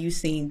Testament have you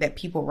seen that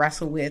people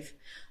wrestle with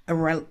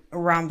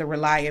around the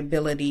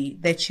reliability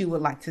that you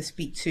would like to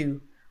speak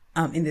to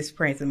in this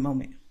present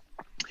moment?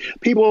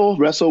 People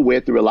wrestle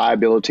with the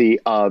reliability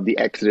of the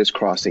Exodus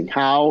crossing.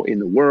 How in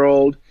the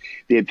world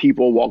did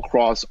people walk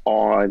across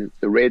on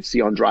the Red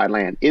Sea on dry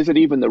land? Is it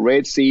even the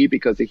Red Sea?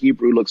 Because the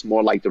Hebrew looks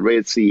more like the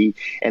Red Sea,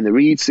 and the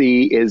Red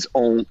Sea is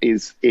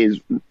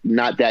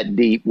not that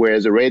deep,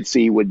 whereas the Red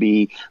Sea would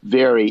be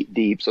very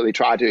deep. So they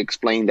tried to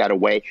explain that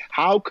away.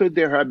 How could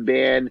there have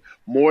been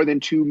more than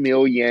 2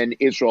 million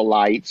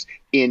Israelites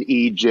in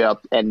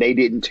Egypt and they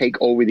didn't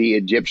take over the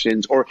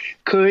Egyptians? Or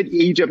could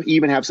Egypt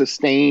even have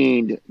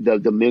sustained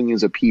the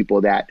millions of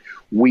people that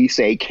we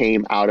say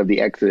came out of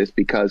the Exodus?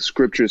 Because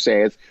Scripture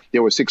says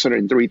there were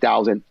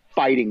 603,000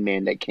 fighting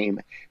men that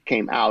came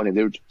out, and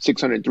there were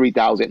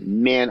 603,000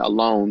 men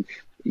alone.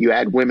 You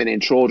add women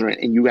and children,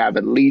 and you have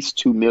at least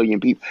 2 million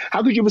people.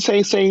 How could you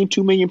say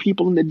 2 million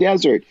people in the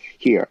desert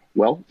here?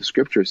 Well, the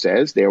Scripture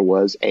says there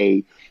was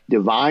a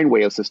divine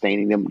way of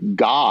sustaining them.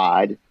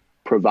 God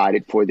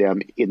provided for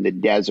them in the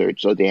desert,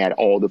 so they had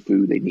all the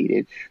food they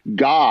needed.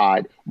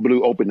 God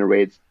blew open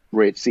the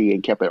Red Sea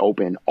and kept it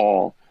open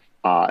all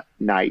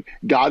night.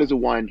 God is the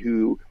one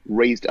who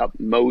raised up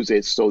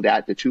Moses so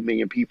that the 2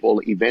 million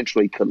people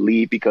eventually could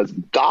leave, because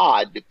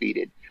God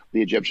defeated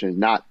the Egyptians,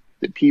 not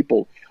the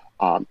people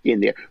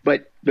in there.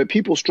 But the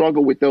people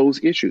struggle with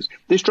those issues.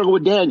 They struggle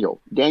with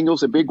Daniel.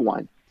 Daniel's a big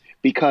one,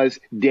 because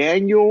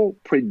Daniel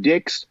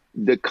predicts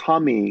the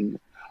coming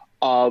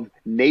of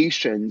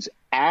nations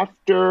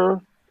after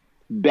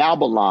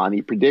Babylon.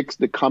 He predicts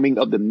the coming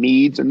of the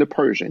Medes and the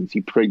Persians. He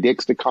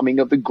predicts the coming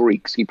of the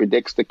Greeks. He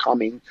predicts the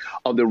coming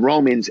of the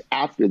Romans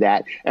after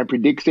that, and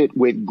predicts it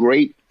with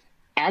great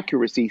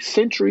accuracy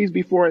centuries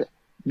before it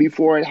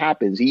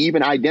happens. He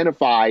even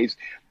identifies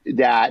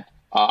that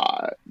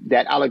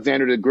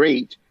Alexander the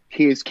Great,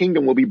 his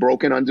kingdom will be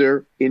broken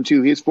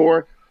into his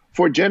four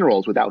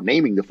generals, without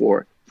naming the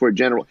four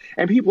general.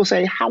 And people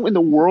say, how in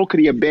the world could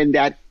he have been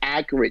that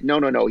accurate?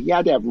 No. He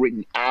had to have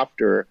written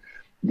after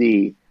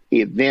the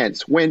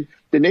events, when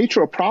the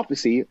nature of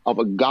prophecy of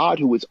a God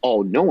who is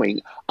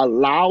all-knowing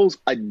allows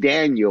a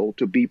Daniel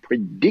to be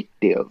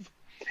predictive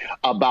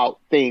about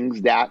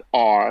things that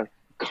are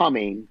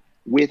coming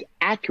with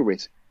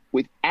accuracy.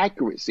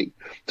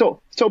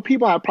 So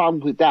people have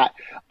problems with that.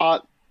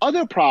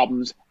 Other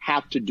problems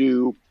have to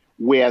do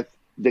with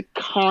the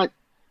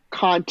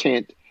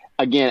content,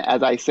 again,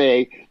 as I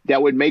say,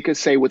 that would make us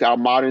say with our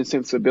modern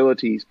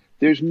sensibilities,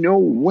 there's no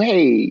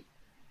way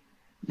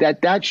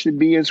that should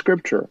be in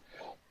Scripture.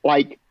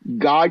 Like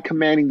God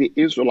commanding the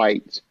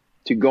Israelites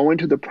to go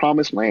into the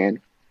promised land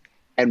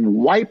and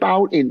wipe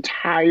out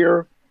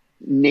entire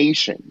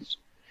nations.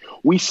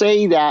 We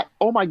say that,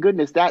 oh my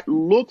goodness, that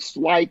looks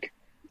like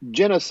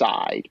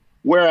genocide,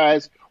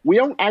 whereas we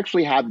don't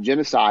actually have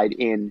genocide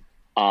in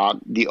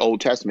the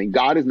Old Testament.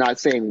 God is not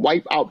saying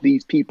wipe out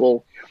these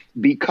people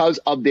because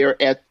of their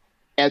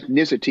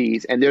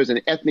ethnicities and there's an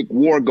ethnic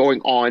war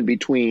going on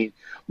between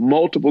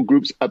multiple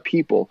groups of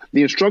people.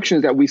 The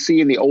instructions that we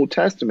see in the Old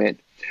Testament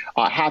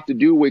have to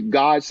do with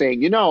God saying,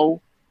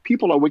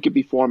 people are wicked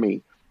before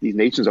me. These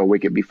nations are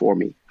wicked before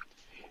me.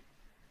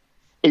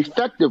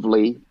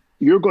 Effectively,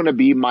 you're going to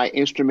be my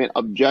instrument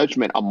of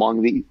judgment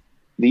among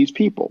these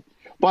people.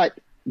 But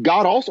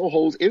God also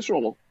holds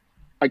Israel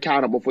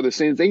accountable for the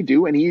sins they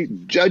do, and he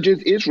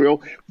judges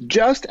Israel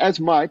just as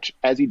much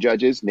as he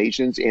judges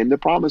nations in the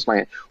Promised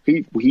Land.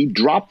 He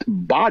dropped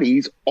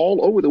bodies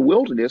all over the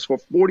wilderness for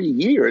 40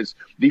 years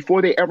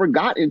before they ever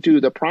got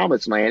into the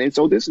Promised Land. And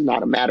so this is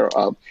not a matter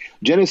of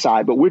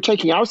genocide, but we're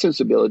taking our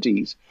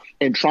sensibilities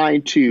and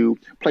trying to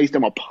place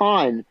them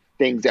upon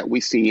things that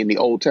we see in the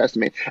Old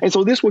Testament. And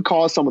so this would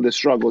cause some of the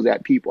struggles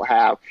that people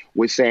have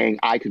with saying,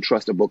 I can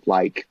trust a book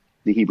like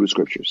the Hebrew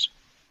Scriptures.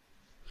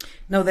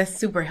 No, that's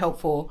super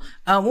helpful.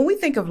 When we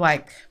think of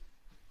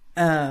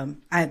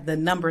the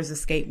numbers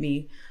escape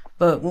me,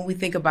 but when we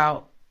think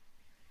about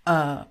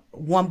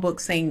one book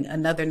saying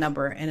another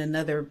number and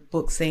another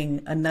book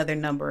saying another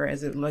number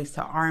as it relates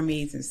to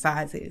armies and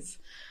sizes,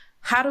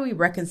 how do we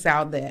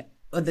reconcile that,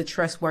 or the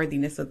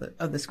trustworthiness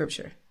of the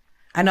scripture?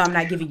 I know I'm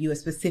not giving you a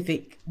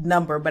specific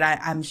number, but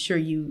I'm sure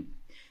you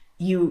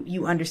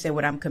understand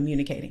what I'm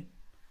communicating.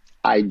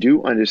 I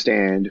do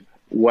understand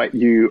what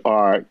you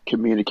are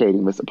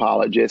communicating, Mr.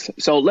 Apologist.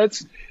 So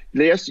let's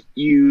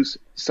use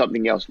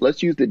something else.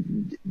 Let's use the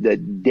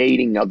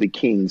dating of the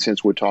king,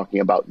 since we're talking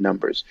about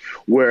numbers.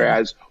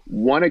 Whereas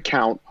one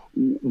account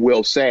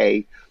will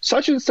say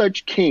such and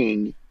such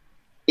king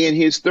in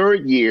his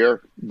third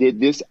year did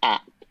this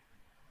act.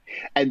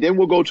 And then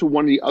we'll go to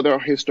one of the other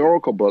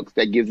historical books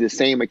that gives the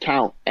same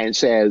account and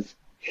says,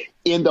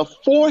 in the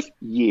fourth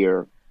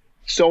year,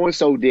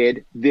 so-and-so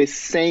did this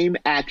same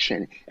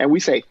action. And we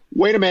say,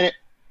 wait a minute,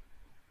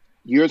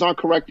 years aren't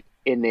correct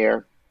in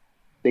there.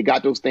 They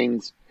got those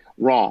things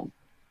wrong.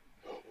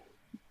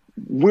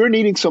 We're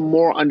needing some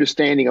more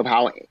understanding of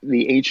how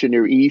the ancient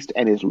Near East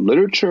and its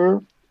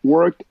literature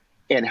worked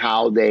and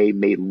how they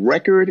made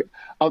record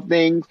of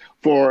things.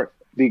 For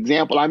the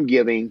example I'm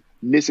giving,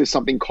 this is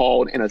something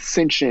called an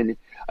ascension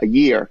a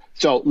year.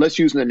 So let's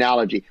use an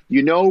analogy.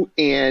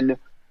 In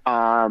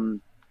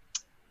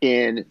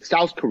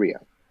South Korea,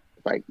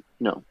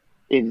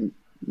 in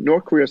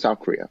North Korea, South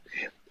Korea,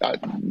 I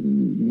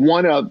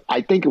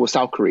think it was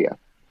South Korea,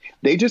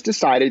 they just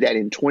decided that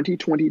in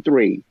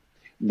 2023,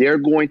 they're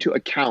going to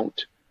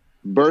account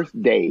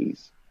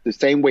birthdays the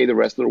same way the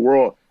rest of the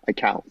world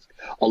accounts.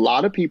 A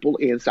lot of people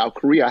in South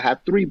Korea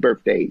have 3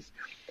 birthdays.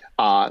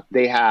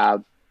 They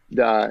have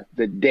the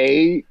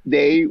day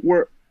they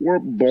were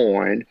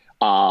born,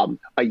 a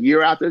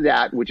year after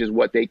that, which is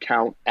what they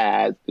count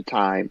as the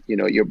time,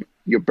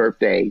 your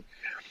birthday.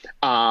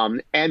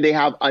 And they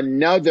have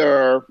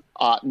another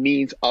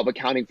means of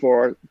accounting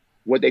for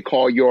what they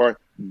call your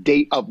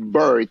date of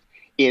birth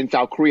in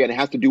South Korea. And it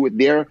has to do with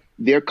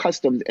their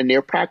customs and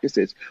their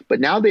practices. But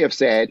now they have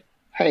said,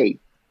 hey,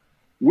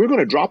 we're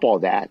going to drop all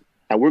that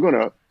and we're going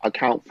to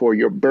account for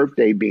your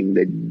birthday being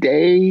the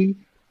day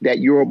that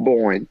you were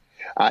born,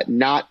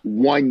 not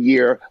 1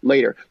 year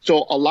later.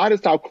 So a lot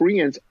of South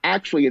Koreans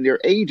actually in their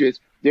ages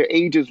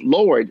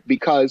lowered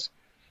because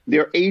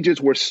their ages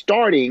were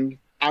starting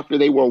after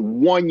they were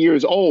 1 year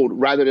old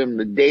rather than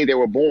the day they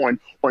were born,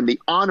 or in the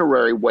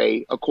honorary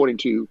way according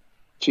to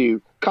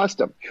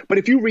custom. But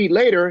if you read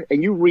later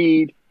and you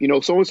read,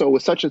 so-and-so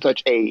was such and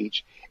such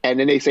age, and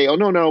then they say, oh,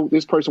 no,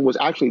 this person was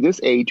actually this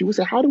age, you would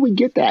say, how do we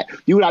get that?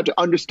 You would have to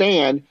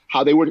understand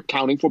how they were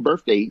accounting for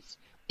birthdays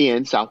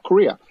in South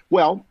Korea.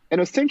 Well, an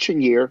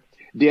ascension year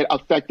did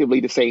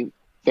effectively the same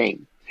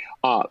thing.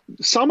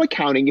 Some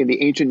accounting in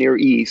the ancient Near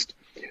East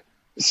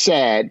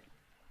said,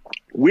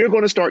 we're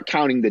going to start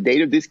counting the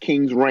date of this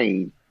king's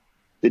reign,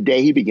 the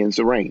day he begins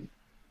to reign.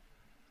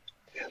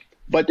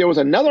 But there was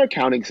another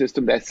accounting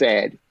system that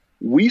said,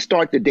 we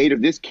start the date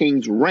of this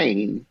king's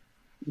reign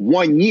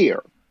 1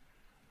 year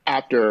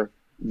after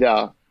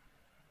the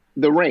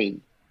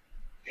reign.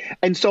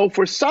 And so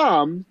for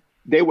some,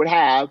 they would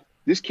have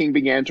this king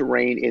began to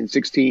reign in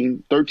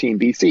 1613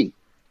 BC.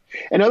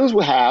 And others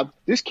would have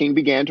this king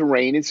began to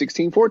reign in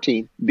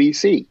 1614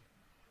 BC.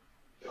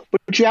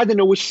 But you had to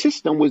know which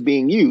system was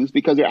being used,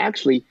 because they're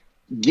actually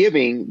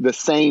giving the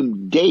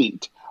same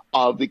date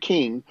of the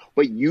king,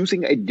 but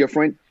using a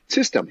different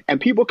system. And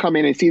people come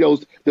in and see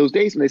those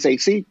dates and they say,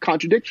 see,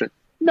 contradiction.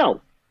 No,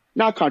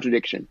 not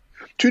contradiction.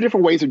 2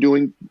 different ways of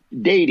doing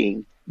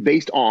dating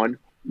based on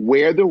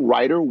where the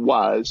writer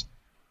was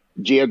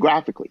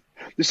geographically.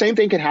 The same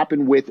thing can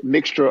happen with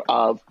mixture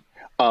of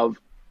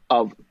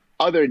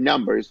other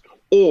numbers,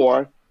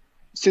 or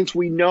since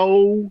we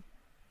know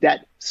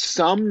that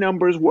some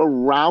numbers were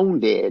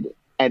rounded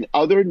and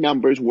other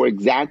numbers were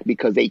exact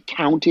because they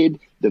counted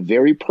the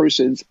very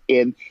persons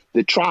in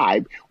the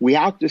tribe, we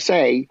have to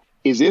say,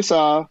 is this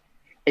a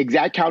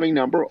exact counting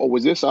number, or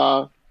was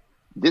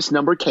this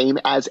number came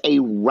as a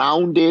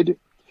rounded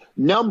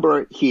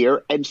number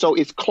here, and so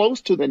it's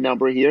close to the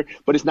number here,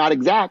 but it's not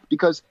exact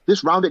because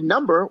this rounded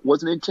number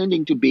wasn't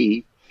intending to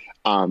be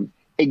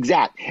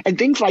exact. And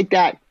things like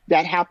that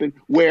that happen.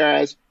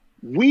 Whereas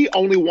we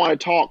only want to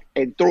talk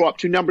and throw up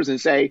two numbers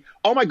and say,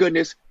 oh my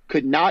goodness,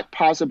 could not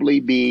possibly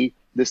be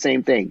the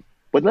same thing.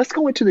 But let's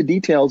go into the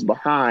details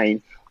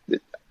behind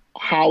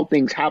how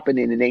things happen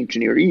in an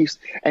ancient Near East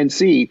and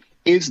see,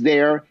 is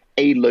there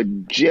a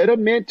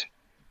legitimate,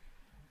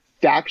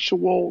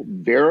 factual,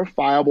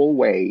 verifiable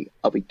way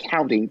of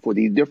accounting for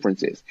these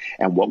differences?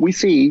 And what we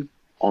see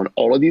on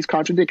all of these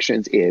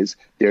contradictions is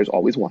there's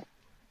always one.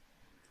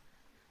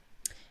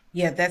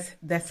 Yeah,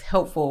 that's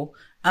helpful.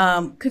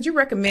 Could you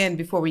recommend,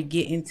 before we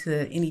get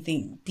into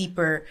anything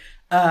deeper,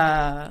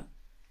 a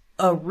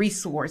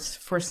resource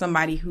for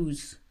somebody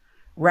who's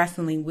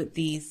wrestling with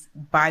these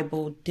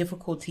Bible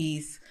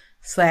difficulties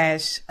 /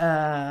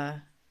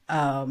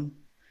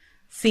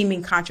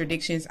 seeming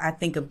contradictions? I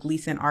think of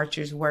Gleason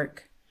Archer's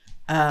work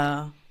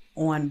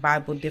on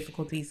Bible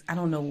difficulties. I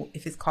don't know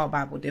if it's called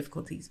Bible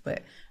difficulties,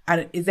 but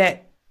is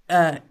it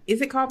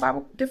called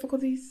Bible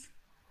difficulties?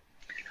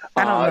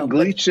 I don't know.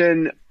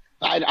 Gleason,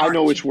 I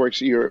know which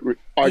works your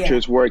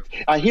Archer's work.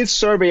 His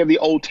survey of the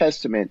Old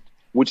Testament,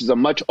 which is a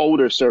much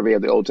older survey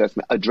of the Old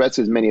Testament,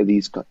 addresses many of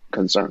these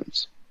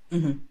concerns.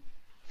 Mm-hmm.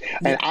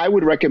 And I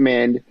would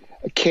recommend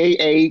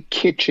K.A.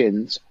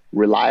 Kitchen's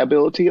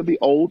Reliability of the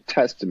Old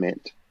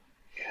Testament.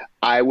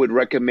 I would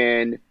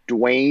recommend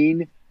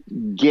Dwayne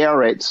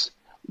Garrett's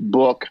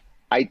book,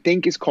 I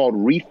think it's called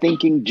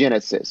Rethinking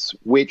Genesis,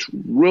 which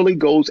really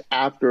goes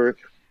after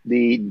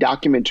the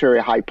documentary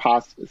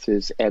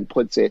hypothesis and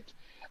puts it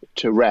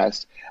to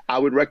rest. I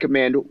would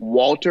recommend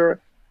Walter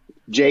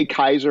C.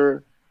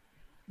 Kaiser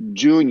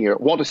Jr.,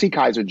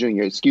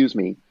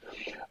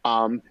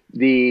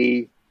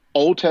 the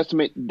Old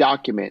Testament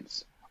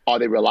documents. Are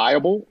they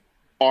reliable?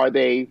 Are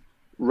they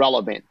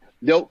relevant?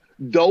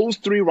 Those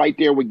three right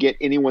there would get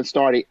anyone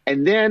started.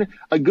 And then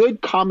a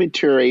good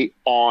commentary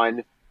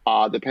on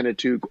the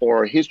Pentateuch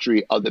or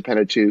history of the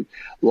Pentateuch,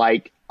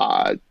 like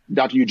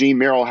Dr. Eugene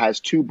Merrill has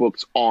two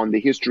books on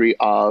the history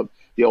of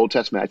the Old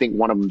Testament. I think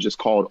one of them is just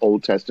called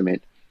Old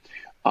Testament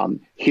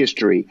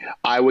History.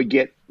 I would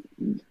get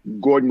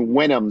Gordon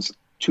Wenham's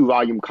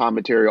 2-volume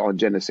commentary on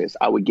Genesis.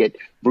 I would get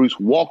Bruce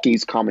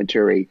Waltke's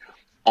commentary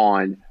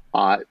on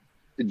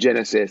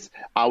Genesis.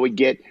 I would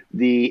get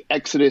the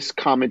Exodus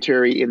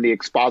commentary in the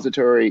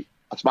Expositor's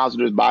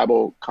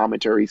Bible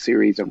commentary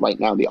series, and right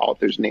now the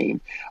author's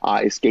name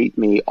escaped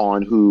me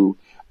on who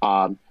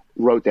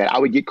wrote that. I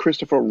would get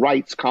Christopher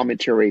Wright's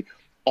commentary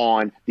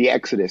on the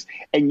Exodus.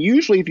 And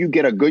usually if you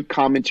get a good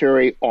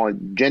commentary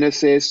on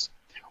Genesis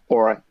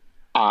or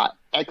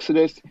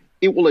Exodus,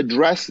 it will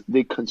address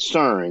the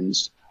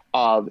concerns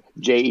of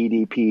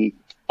JEPD,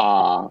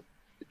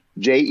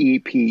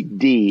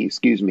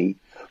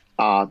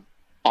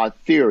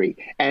 theory.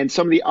 And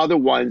some of the other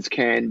ones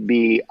can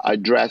be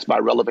addressed by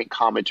relevant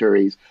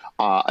commentaries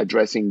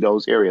addressing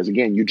those areas.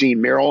 Again,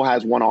 Eugene Merrill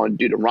has one on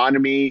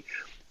Deuteronomy.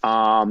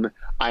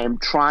 I am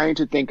trying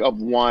to think of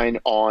one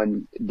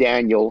on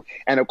Daniel.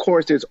 And of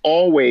course, there's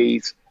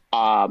always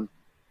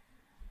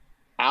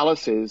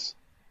Alice's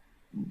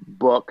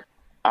book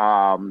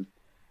on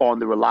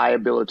the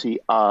reliability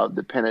of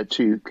the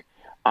Pentateuch.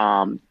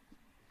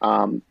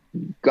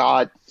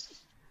 God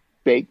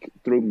spake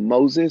through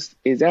Moses.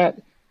 Is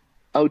that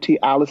O.T.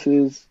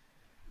 Alice's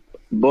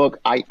book?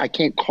 I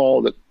can't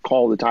call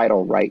the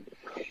title right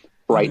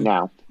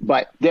now,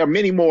 but there are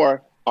many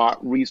more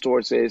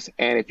resources,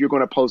 and if you're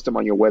going to post them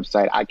on your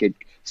website, I could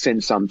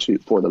send some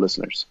for the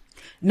listeners.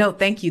 No,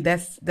 thank you.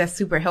 That's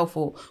super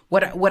helpful.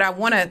 What I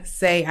want to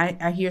say,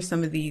 I hear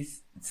some of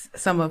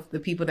the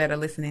people that are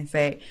listening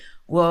say,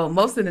 well,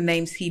 most of the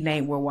names he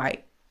named were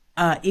white.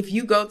 If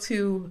you go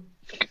to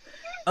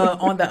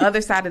on the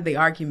other side of the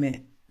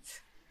argument,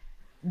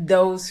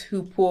 those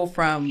who pull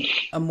from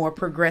a more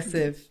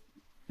progressive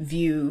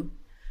view,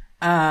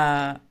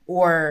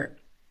 or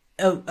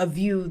a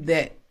view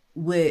that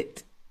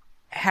would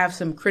have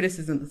some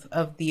criticisms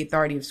of the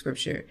authority of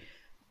Scripture,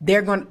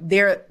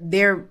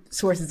 their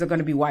sources are going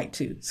to be white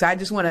too. So I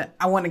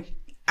want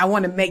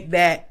to make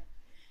that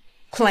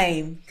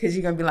claim, because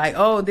you're going to be like,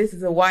 oh, this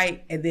is a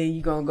white, and then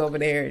you're going to go over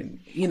there and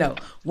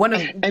one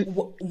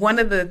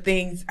of the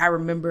things I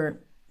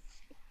remember,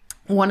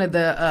 when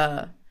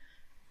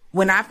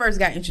I first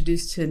got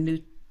introduced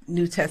to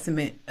New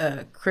Testament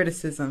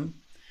criticism,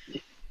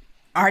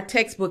 our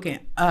textbook in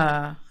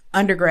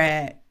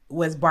undergrad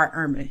was Bart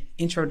Ehrman,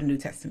 Intro to New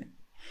Testament.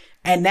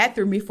 And that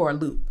threw me for a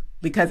loop,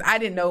 because I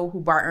didn't know who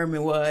Bart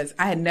Ehrman was.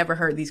 I had never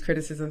heard these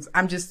criticisms.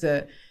 I'm just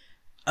a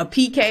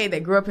PK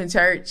that grew up in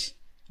church,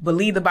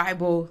 believed the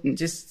Bible,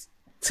 just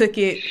took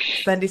it.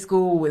 Sunday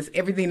school was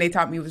everything they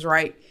taught me was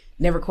right,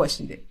 never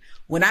questioned it.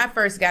 When I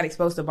first got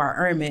exposed to Bart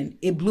Ehrman,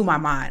 it blew my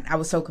mind. I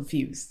was so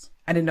confused.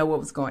 I didn't know what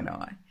was going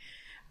on.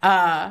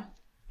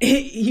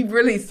 He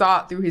really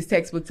sought through his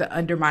textbook to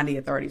undermine the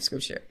authority of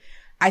Scripture.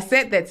 I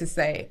said that to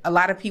say a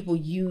lot of people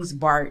use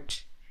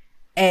Bart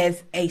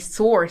as a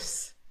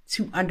source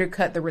to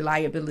undercut the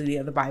reliability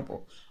of the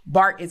Bible.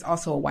 Bart is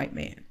also a white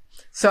man.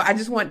 So I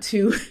just want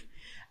to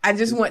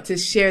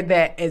share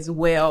that as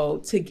well,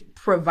 to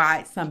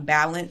provide some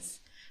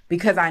balance,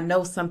 because I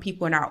know some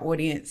people in our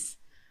audience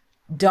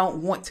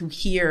don't want to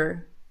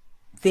hear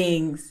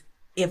things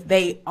if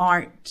they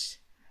aren't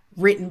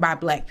written by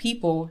Black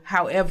people.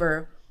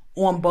 However,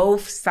 on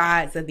both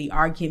sides of the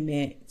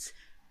argument,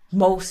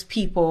 most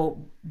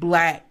people,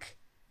 Black,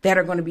 that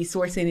are going to be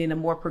sourcing in a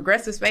more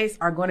progressive space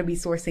are going to be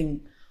sourcing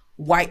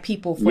white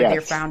people for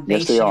their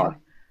foundation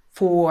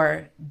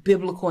for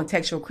biblical and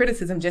textual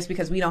criticism, just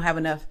because we don't have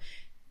enough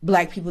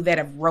Black people that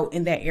have wrote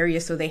in that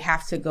area. So they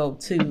have to go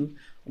to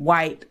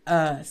white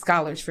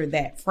scholars for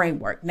that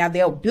framework. Now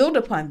they'll build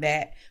upon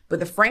that, but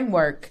the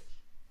framework,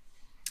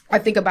 I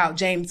think about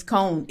James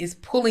Cone, is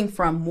pulling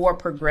from more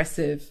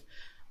progressive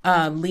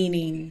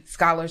leaning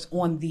scholars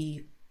on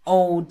the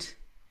Old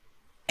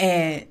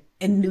and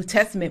New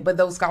Testament, but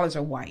those scholars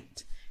are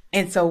white.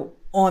 And so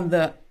on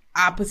the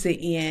opposite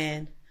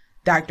end,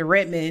 Dr.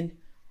 Redmond,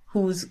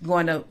 who's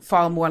going to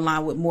fall more in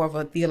line with more of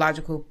a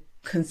theological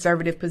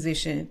conservative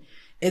position,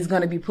 is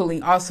going to be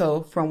pulling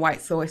also from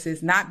white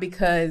sources, not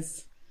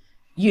because,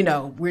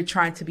 we're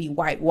trying to be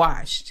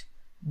whitewashed,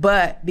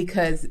 but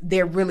because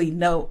there are really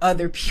no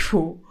other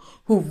people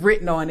who've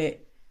written on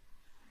it.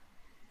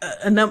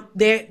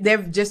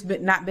 There've just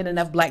not been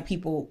enough Black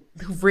people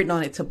who've written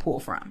on it to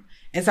pull from.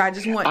 And so I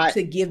just want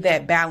to give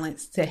that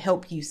balance to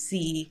help you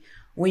see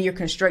when you're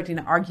constructing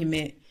an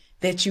argument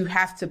that you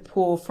have to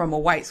pull from a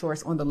white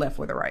source on the left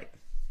or the right.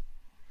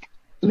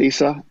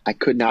 Lisa, I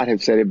could not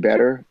have said it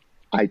better.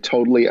 I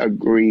totally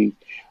agree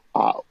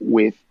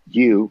with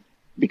you,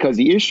 because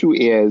the issue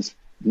is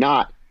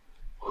not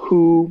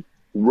who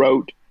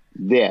wrote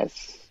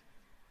this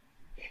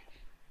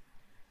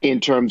in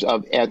terms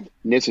of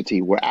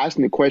ethnicity. We're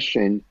asking the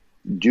question,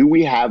 do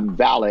we have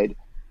valid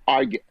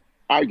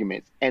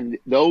arguments? And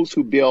those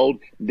who build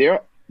the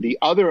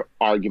other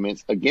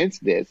arguments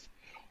against this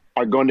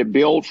are going to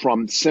build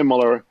from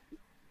similar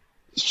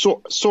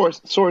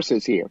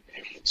sources here.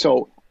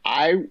 So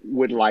I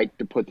would like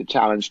to put the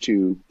challenge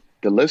to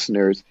the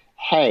listeners.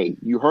 Hey,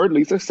 you heard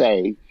Lisa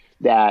say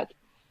that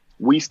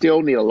we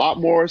still need a lot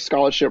more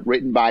scholarship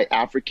written by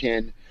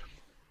African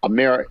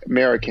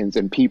Americans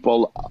and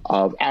people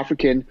of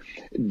African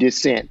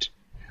descent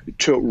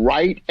to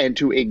write and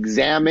to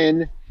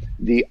examine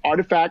the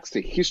artifacts,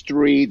 the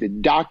history, the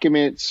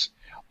documents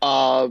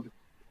of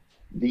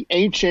the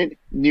ancient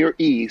Near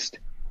East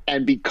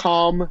and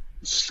become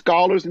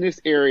scholars in this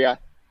area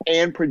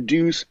and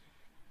produce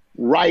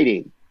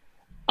writing,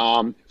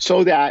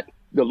 so that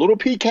the little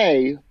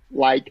PK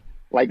like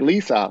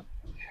Lisa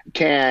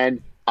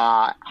can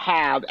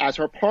have as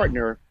her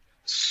partner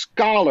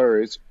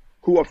scholars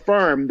who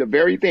affirm the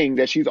very thing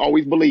that she's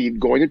always believed,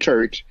 going to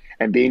church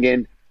and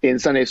being in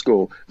Sunday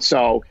school.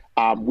 So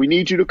we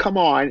need you to come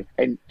on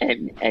and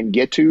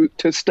get to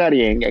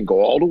studying and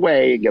go all the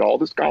way and get all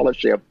the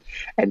scholarship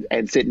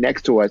and sit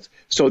next to us,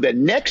 so that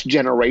next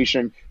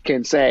generation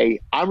can say,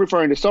 I'm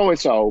referring to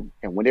so-and-so.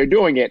 And when they're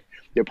doing it,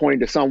 they're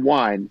pointing to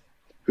someone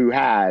who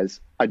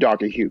has a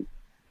darker hue.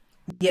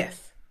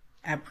 Yes,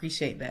 I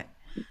appreciate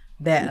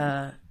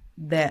that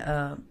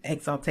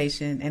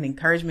exaltation and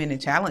encouragement and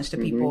challenge to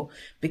people,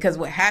 because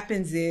what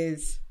happens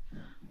is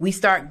we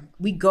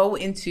go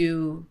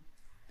into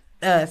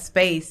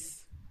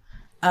space,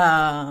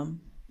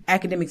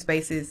 academic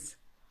spaces,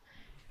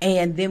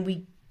 and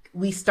then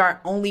we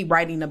start only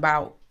writing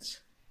about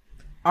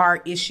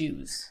our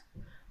issues.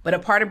 But a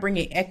part of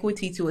bringing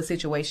equity to a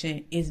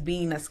situation is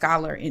being a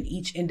scholar in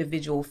each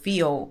individual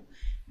field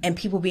and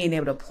people being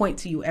able to point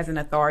to you as an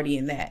authority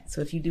in that.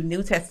 So if you do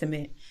New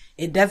Testament,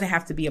 it doesn't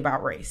have to be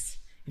about race.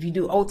 If you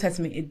do Old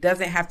Testament, it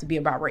doesn't have to be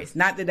about race.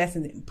 Not that that's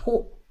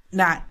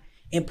not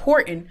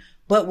important,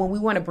 but when we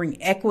want to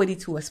bring equity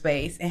to a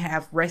space and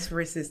have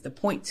references to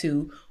point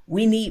to,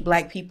 we need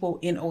Black people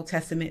in Old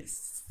Testament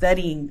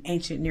studying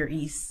ancient Near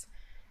East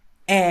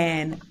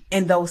and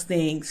those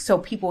things, so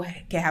people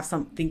can have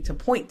something to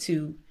point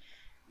to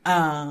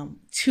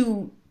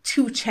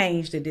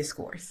change the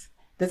discourse.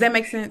 Does that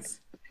make sense?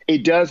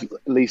 It does,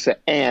 Lisa.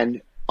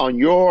 And on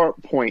your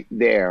point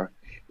there,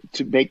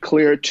 to make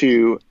clear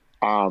to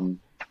your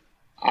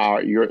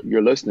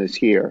listeners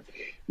here,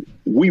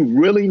 we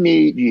really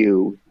need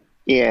you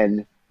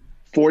in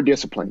 4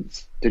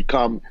 disciplines to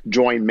come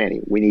join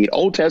many. We need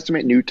Old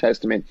Testament, New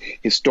Testament,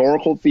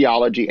 historical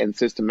theology, and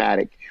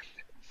systematic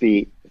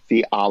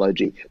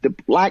theology. The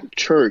Black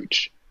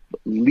church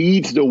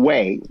leads the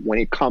way when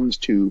it comes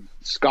to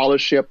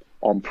scholarship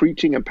on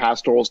preaching and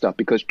pastoral stuff,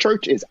 because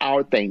church is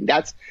our thing.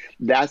 That's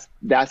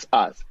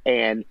us.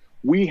 And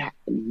we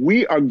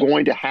are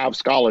going to have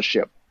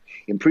scholarship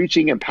in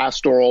preaching and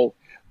pastoral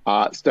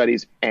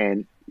studies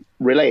and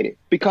related,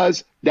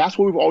 because that's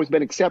where we've always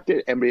been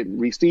accepted and been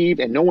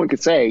received. And no one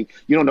could say,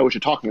 you don't know what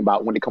you're talking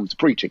about when it comes to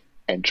preaching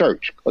and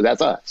church, because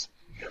that's us.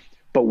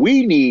 But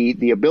we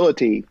need the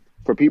ability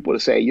for people to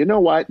say, you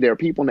know what, there are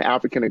people in the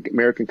African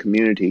American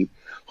community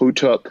who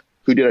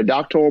did a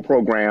doctoral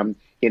program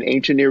in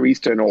ancient Near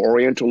Eastern or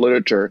Oriental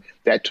literature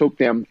that took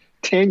them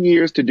 10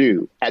 years to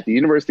do at the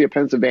University of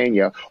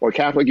Pennsylvania or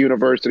Catholic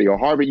University or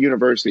Harvard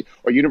University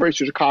or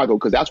University of Chicago,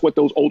 because that's what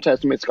those Old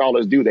Testament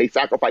scholars do. They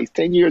sacrifice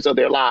 10 years of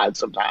their lives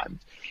sometimes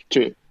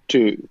to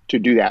to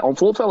do that on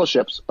full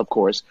fellowships, of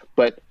course,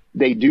 but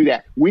they do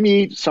that. We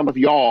need some of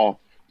y'all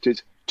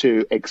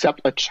to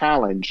accept a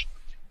challenge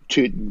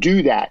to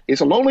do that.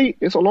 It's a lonely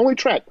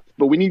trek,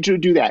 but we need you to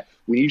do that.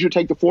 We need you to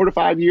take the 4 to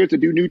 5 years to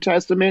do New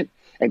Testament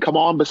and come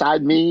on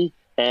beside me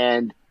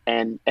and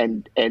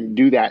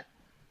do that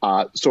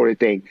sort of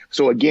thing.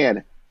 So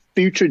again,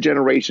 future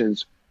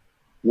generations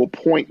will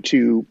point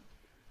to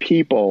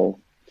people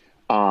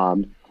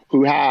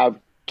who have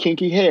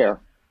kinky hair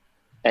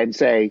and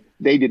say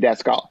they did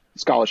that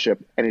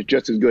scholarship and it's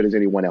just as good as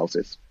anyone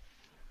else's.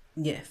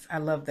 Yes, I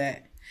love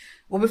that.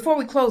 Well, before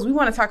we close, we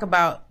want to talk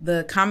about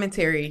the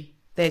commentary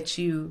that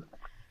you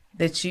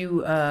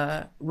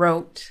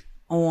wrote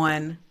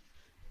on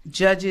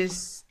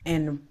Judges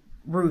and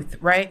Ruth,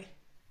 right?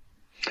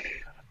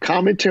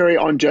 Commentary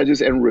on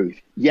Judges and Ruth.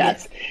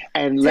 Yes.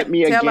 And let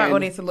me tell our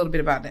audience a little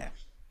bit about that.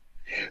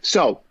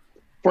 So,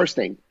 first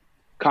thing,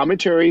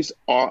 commentaries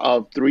are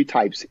of 3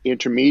 types: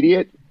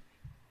 intermediate,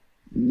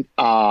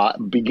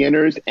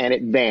 beginners, and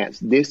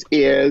advanced. This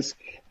is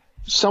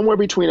somewhere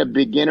between a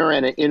beginner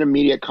and an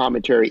intermediate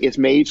commentary. It's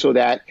made so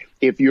that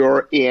if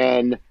you're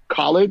in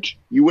college,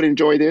 you would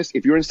enjoy this.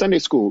 If you're in Sunday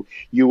school,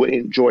 you would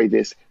enjoy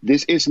this.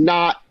 This is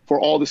not for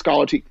all the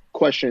scholarly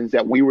questions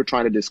that we were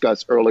trying to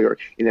discuss earlier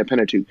in the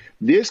Pentateuch.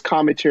 This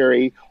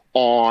commentary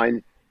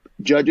on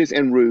Judges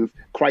and Ruth,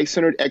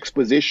 Christ-centered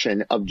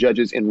exposition of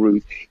Judges and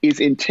Ruth, is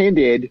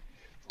intended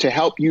to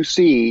help you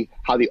see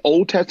how the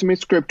Old Testament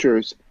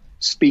scriptures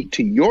speak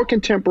to your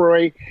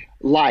contemporary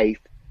life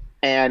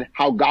and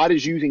how God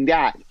is using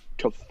that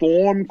to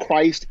form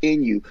Christ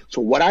in you.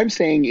 So what I'm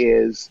saying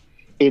is,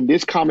 in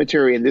this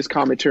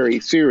commentary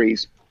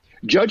series,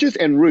 Judges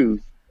and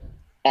Ruth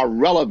are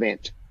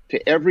relevant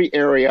to every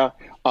area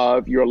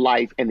of your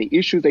life, and the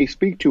issues they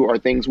speak to are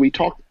things we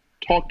talk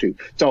to.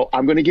 So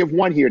I'm going to give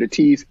one here to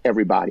tease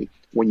everybody.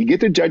 When you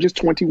get to Judges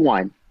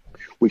 21,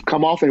 we've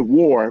come off a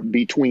war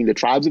between the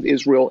tribes of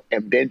Israel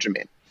and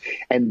Benjamin.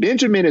 And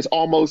Benjamin is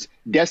almost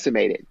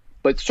decimated.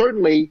 But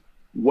certainly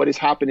what has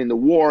happened in the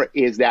war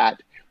is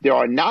that there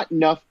are not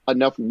enough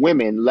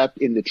women left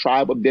in the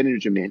tribe of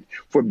Benjamin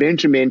for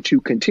Benjamin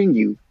to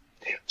continue.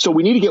 So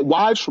we need to get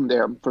wives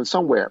from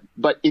somewhere.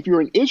 But if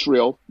you're in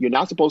Israel, you're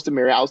not supposed to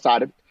marry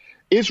outside of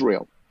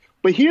Israel.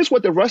 But here's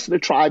what the rest of the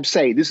tribes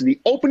say. This is the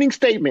opening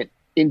statement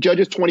in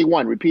Judges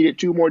 21, repeated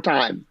 2 more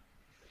times.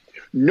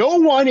 No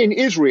one in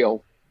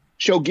Israel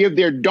shall give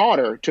their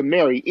daughter to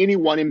marry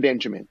anyone in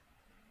Benjamin.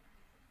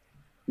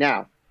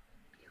 Now,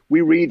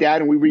 we read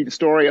that and we read the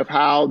story of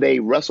how they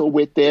wrestle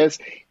with this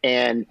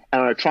and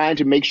are trying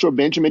to make sure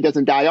Benjamin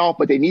doesn't die off,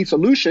 but they need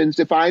solutions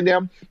to find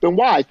them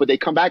wives. But they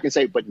come back and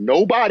say, but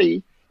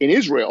nobody in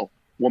Israel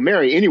will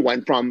marry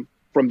anyone from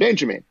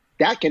Benjamin.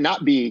 That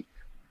cannot be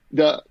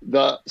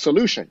the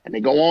solution. And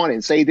they go on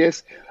and say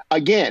this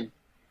again.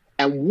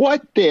 And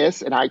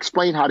I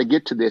explain how to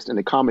get to this in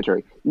the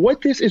commentary.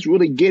 What this is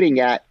really getting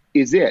at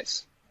is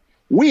this.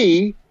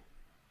 We,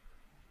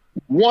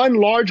 one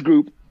large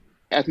group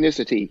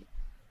ethnicity,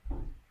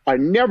 are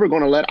never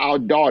going to let our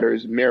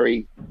daughters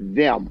marry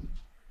them.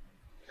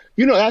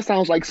 You know, that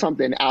sounds like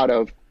something out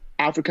of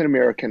African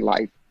American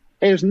life.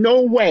 There's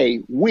no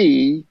way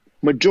we,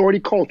 majority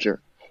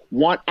culture,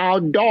 want our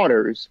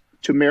daughters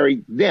to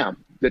marry them,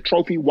 the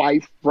trophy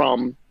wife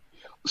from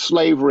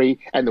slavery,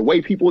 and the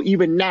way people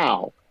even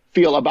now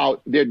feel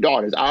about their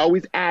daughters. I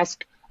always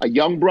ask a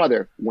young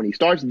brother when he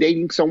starts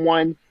dating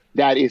someone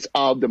that is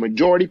of the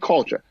majority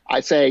culture, I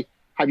say,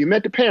 have you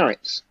met the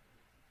parents?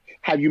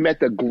 Have you met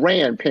the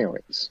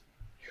grandparents?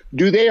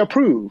 Do they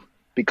approve?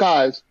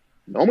 Because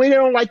normally they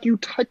don't like you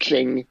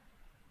touching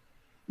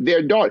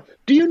their daughter.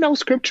 Do you know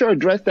scripture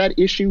addressed that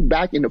issue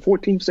back in the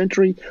 14th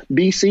century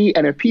BC?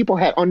 And if people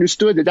had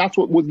understood that that's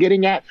what was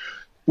getting at,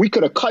 we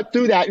could have cut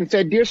through that and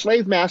said, dear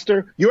slave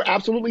master, you're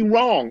absolutely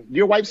wrong.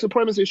 Dear white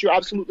supremacist, you're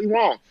absolutely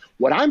wrong.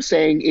 What I'm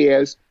saying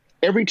is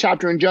every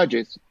chapter in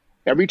Judges,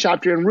 every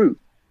chapter in Ruth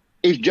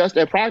is just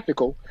as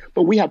practical,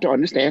 but we have to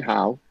understand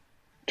how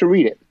to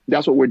read it.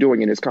 That's what we're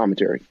doing in this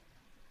commentary.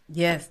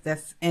 Yes,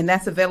 that's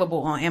available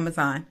on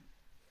Amazon.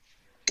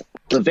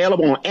 It's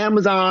available on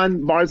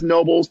Amazon, Barnes &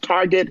 Noble,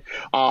 Target,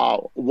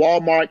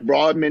 Walmart,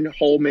 Broadman,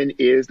 Holman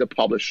is the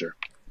publisher.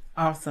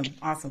 Awesome.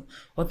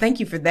 Well, thank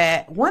you for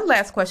that. One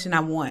last question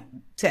I want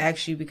to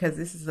ask you, because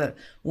this is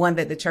one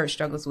that the church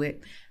struggles with.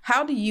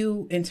 How do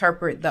you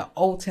interpret the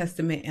Old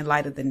Testament in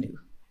light of the New?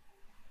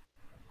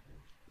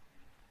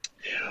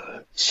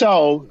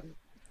 So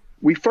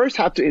we first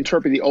have to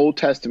interpret the Old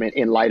Testament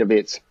in light of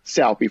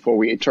itself before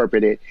we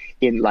interpret it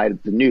in light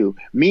of the New.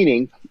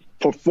 Meaning,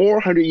 for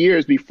 400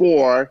 years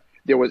before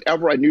there was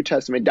ever a New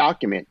Testament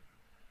document,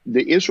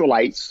 the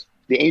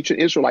ancient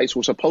Israelites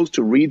were supposed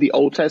to read the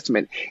Old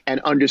Testament and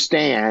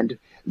understand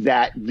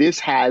that this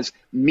has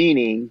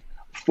meaning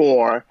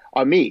for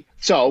me.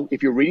 So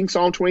if you're reading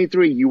Psalm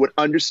 23, you would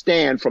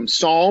understand from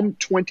Psalm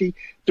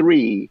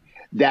 23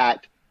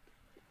 that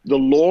the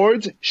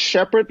Lord's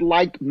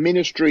shepherd-like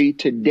ministry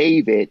to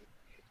David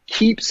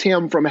keeps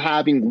him from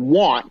having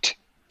want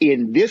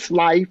in this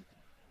life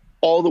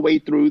all the way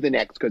through the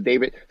next, because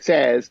David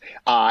says,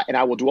 and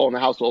I will dwell in the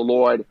house of the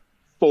Lord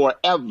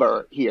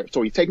forever here.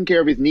 So he's taking care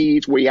of his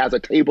needs where he has a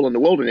table in the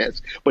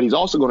wilderness, but he's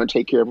also going to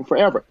take care of them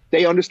forever.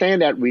 They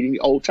understand that reading the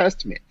Old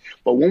Testament.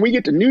 But when we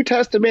get to New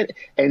Testament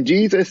and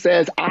Jesus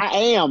says, I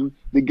am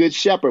the good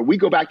shepherd, we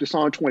go back to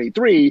Psalm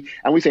 23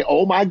 and we say,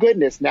 oh my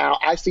goodness, now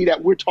I see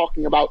that we're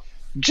talking about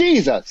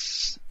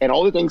Jesus and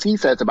all the things he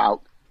says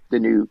about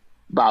the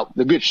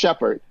good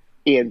shepherd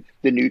in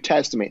the New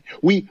Testament.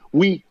 We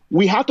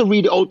have to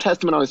read the Old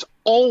Testament on its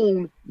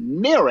own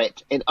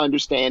merit and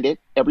understand it,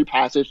 every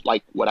passage,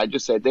 like what I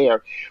just said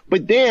there.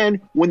 But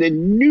then when the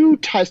New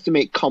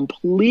Testament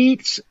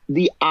completes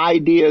the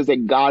ideas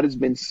that God has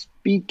been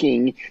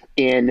speaking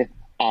in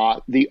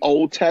the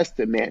Old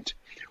Testament,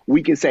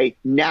 we can say,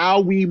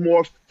 now we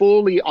more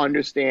fully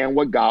understand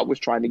what God was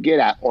trying to get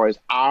at. Or as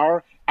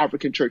our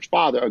African church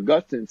father,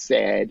 Augustine,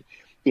 said,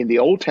 in the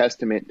Old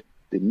Testament,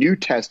 the New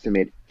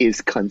Testament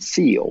is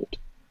concealed.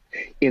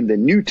 In the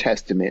New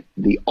Testament,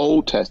 the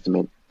Old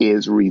Testament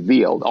is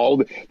revealed. All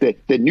the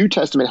New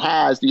Testament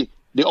has the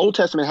Old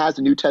Testament has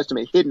the New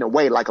Testament hidden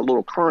away like a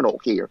little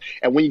kernel here.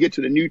 And when you get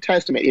to the New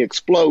Testament, it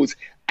explodes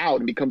out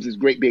and becomes this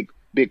great big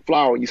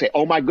flower. And you say,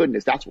 oh my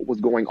goodness, that's what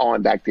was going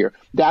on back there.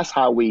 That's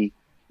how we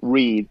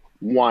read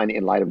one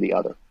in light of the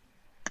other.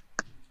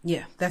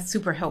 Yeah, that's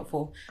super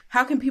helpful.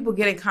 How can people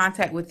get in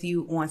contact with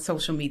you on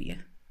social media?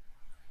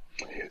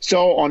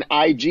 So on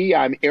IG,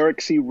 I'm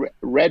Eric C.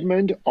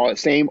 Redmond.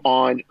 Same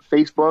on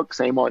Facebook,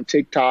 same on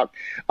TikTok,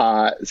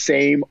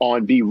 same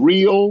on Be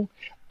Real.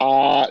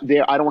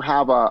 There, I don't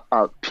have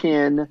a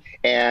pin,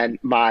 and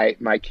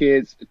my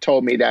kids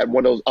told me that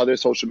one of those other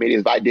social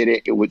medias, if I did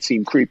it, it would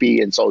seem creepy,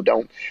 and so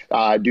don't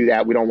do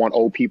that. We don't want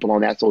old people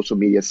on that social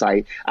media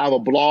site. I have a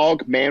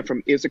blog, Man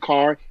from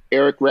Issachar,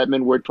 Eric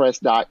Redmond,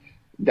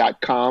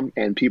 WordPress.com,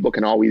 and people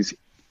can always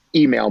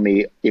email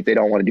me if they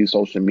don't want to do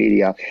social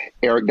media,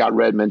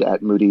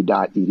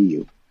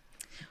 eric.redmond@moody.edu.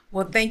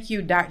 Well, thank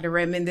you, Dr.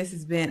 Redmond. This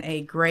has been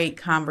a great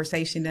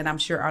conversation that I'm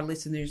sure our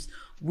listeners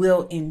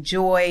will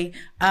enjoy.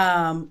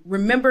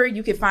 Remember,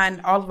 you can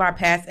find all of our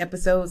past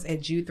episodes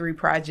at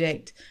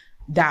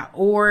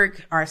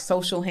Jude3project.org. Our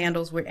social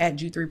handles, we're at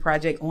Jude3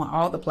 Project on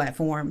all the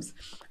platforms.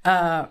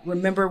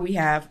 Remember, we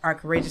have our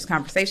Courageous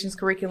Conversations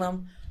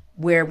curriculum,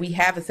 where we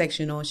have a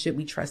section on Should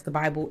We Trust the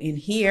Bible in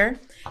here.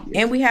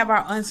 And we have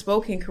our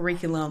unspoken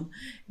curriculum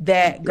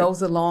that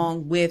goes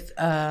along with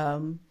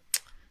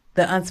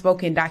the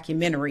Unspoken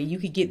documentary. You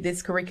could get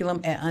this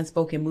curriculum at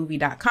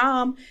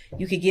unspokenmovie.com.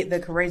 You could get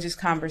the Courageous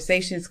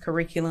Conversations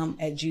curriculum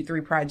at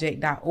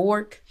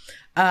Jude3project.org.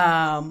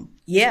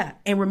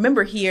 And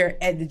remember, here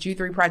at the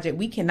Jude3 Project,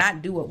 we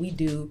cannot do what we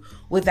do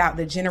without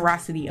the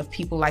generosity of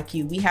people like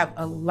you. We have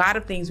a lot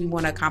of things we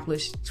want to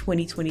accomplish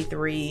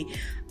 2023,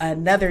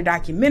 another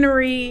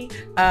documentary,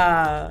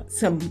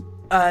 some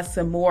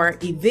more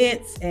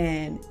events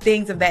and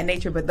things of that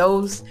nature, but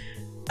those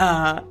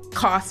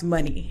cost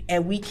money,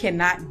 and we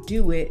cannot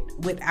do it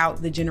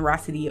without the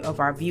generosity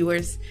of our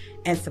viewers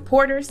and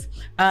supporters.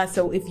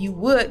 So if you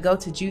would go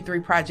to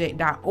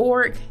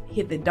Jude3project.org,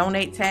 hit the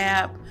donate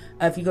tab.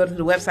 If you go to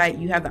the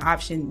website, you have the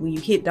option when you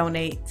hit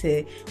donate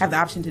to have the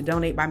option to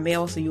donate by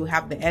mail. So you'll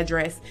have the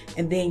address,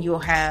 and then you'll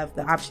have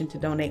the option to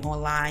donate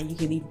online. You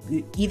can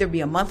either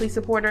be a monthly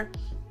supporter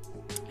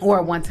or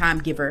a one-time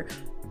giver.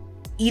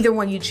 Either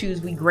one you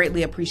choose, we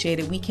greatly appreciate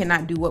it. We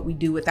cannot do what we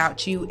do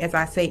without you. As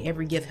I say,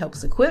 every gift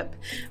helps equip.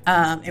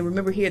 And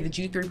remember, here at the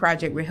Jude3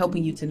 Project, we're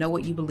helping you to know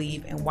what you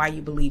believe and why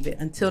you believe it.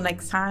 Until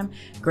next time,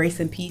 grace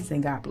and peace,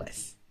 and God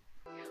bless.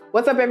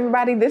 What's up,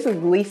 everybody? This is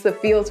Lisa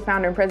Fields,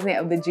 founder and president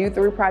of the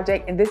Jude3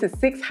 Project, and this is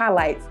 6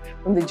 highlights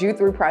from the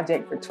Jude3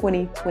 Project for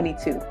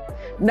 2022.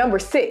 Number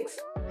 6,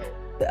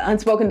 the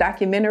Unspoken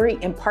documentary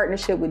in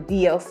partnership with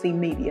DLC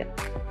Media.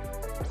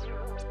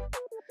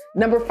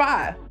 Number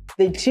 5,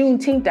 the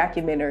Juneteenth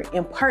documentary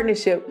in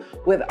partnership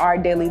with Our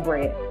Daily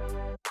Bread.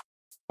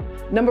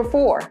 Number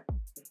 4,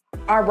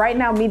 our Right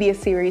Now media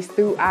series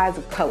Through Eyes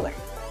of Color.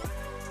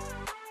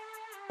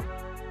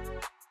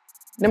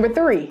 Number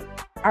 3,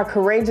 our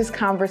Courageous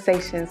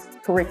Conversations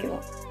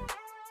curriculum.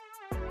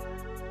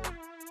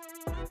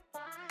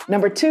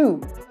 Number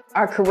 2,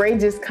 our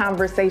Courageous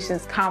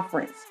Conversations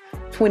Conference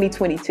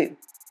 2022.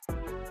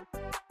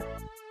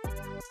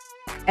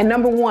 And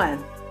number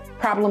 1,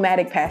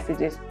 Problematic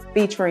Passages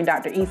featuring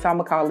Dr. Esau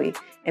McCauley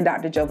and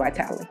Dr. Joe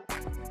Vitale.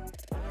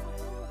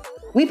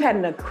 We've had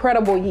an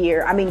incredible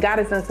year. I mean, God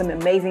has done some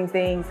amazing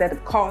things that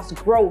have caused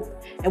growth,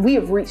 and we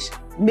have reached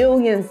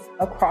millions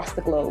across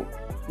the globe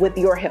with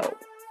your help.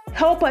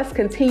 Help us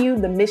continue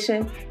the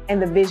mission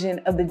and the vision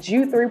of the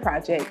Jude3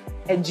 Project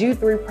at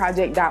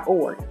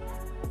Jude3project.org.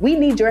 We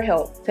need your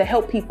help to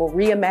help people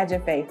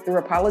reimagine faith through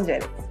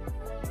apologetics.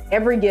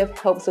 Every gift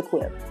helps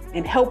equip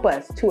and help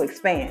us to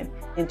expand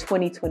in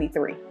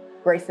 2023.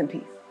 Grace and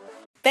peace.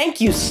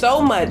 Thank you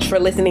so much for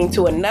listening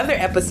to another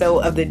episode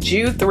of the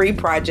Jude3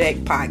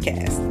 Project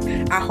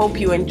podcast. I hope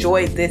you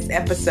enjoyed this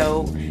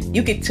episode.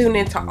 You can tune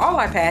into all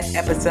our past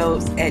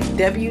episodes at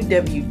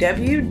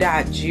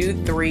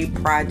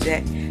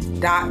www.jude3project.org.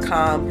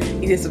 JudeThreeProject.com.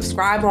 You can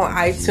subscribe on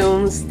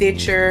iTunes,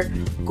 Stitcher,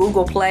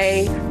 Google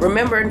Play.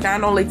 Remember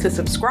not only to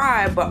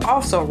subscribe, but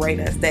also rate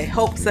us. That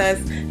helps us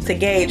to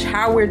gauge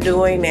how we're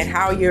doing and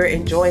how you're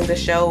enjoying the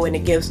show, and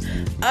it gives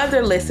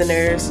other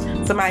listeners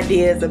some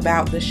ideas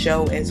about the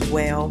show as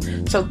well.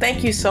 So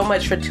thank you so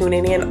much for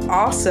tuning in.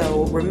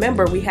 Also,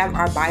 remember we have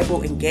our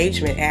Bible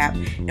engagement app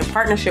in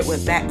partnership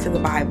with Back to the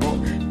Bible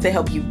to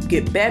help you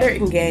get better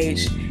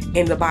engaged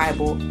in the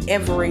Bible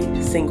every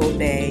single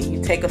day. You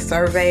take a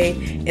survey,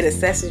 it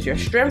assesses your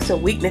strengths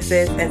and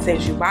weaknesses and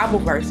sends you Bible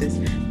verses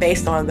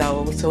based on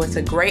those. So it's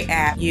a great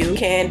app. You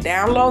can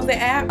download the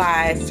app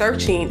by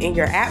searching in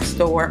your App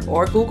Store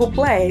or Google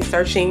Play,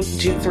 searching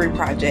Jude 3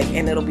 Project,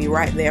 and it'll be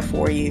right there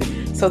for you.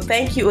 So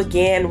thank you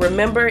again.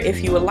 Remember,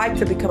 if you would like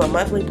to become a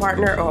monthly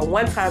partner or a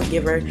one-time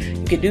giver,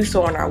 you can do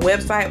so on our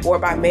website or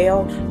by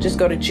mail. Just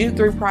go to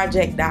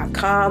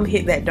JudeThreeProject.com,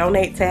 hit that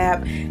donate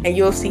tab, and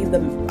you'll see the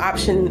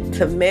option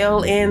to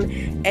mail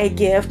in a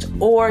gift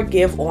or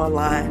give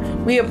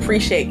online. We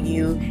appreciate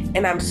you,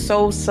 and I'm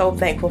so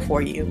thankful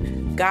for you.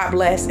 God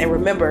bless, and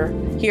remember,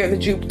 here at the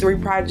Jude 3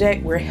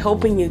 Project, we're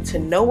helping you to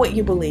know what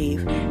you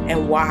believe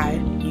and why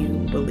you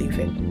believe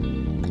it.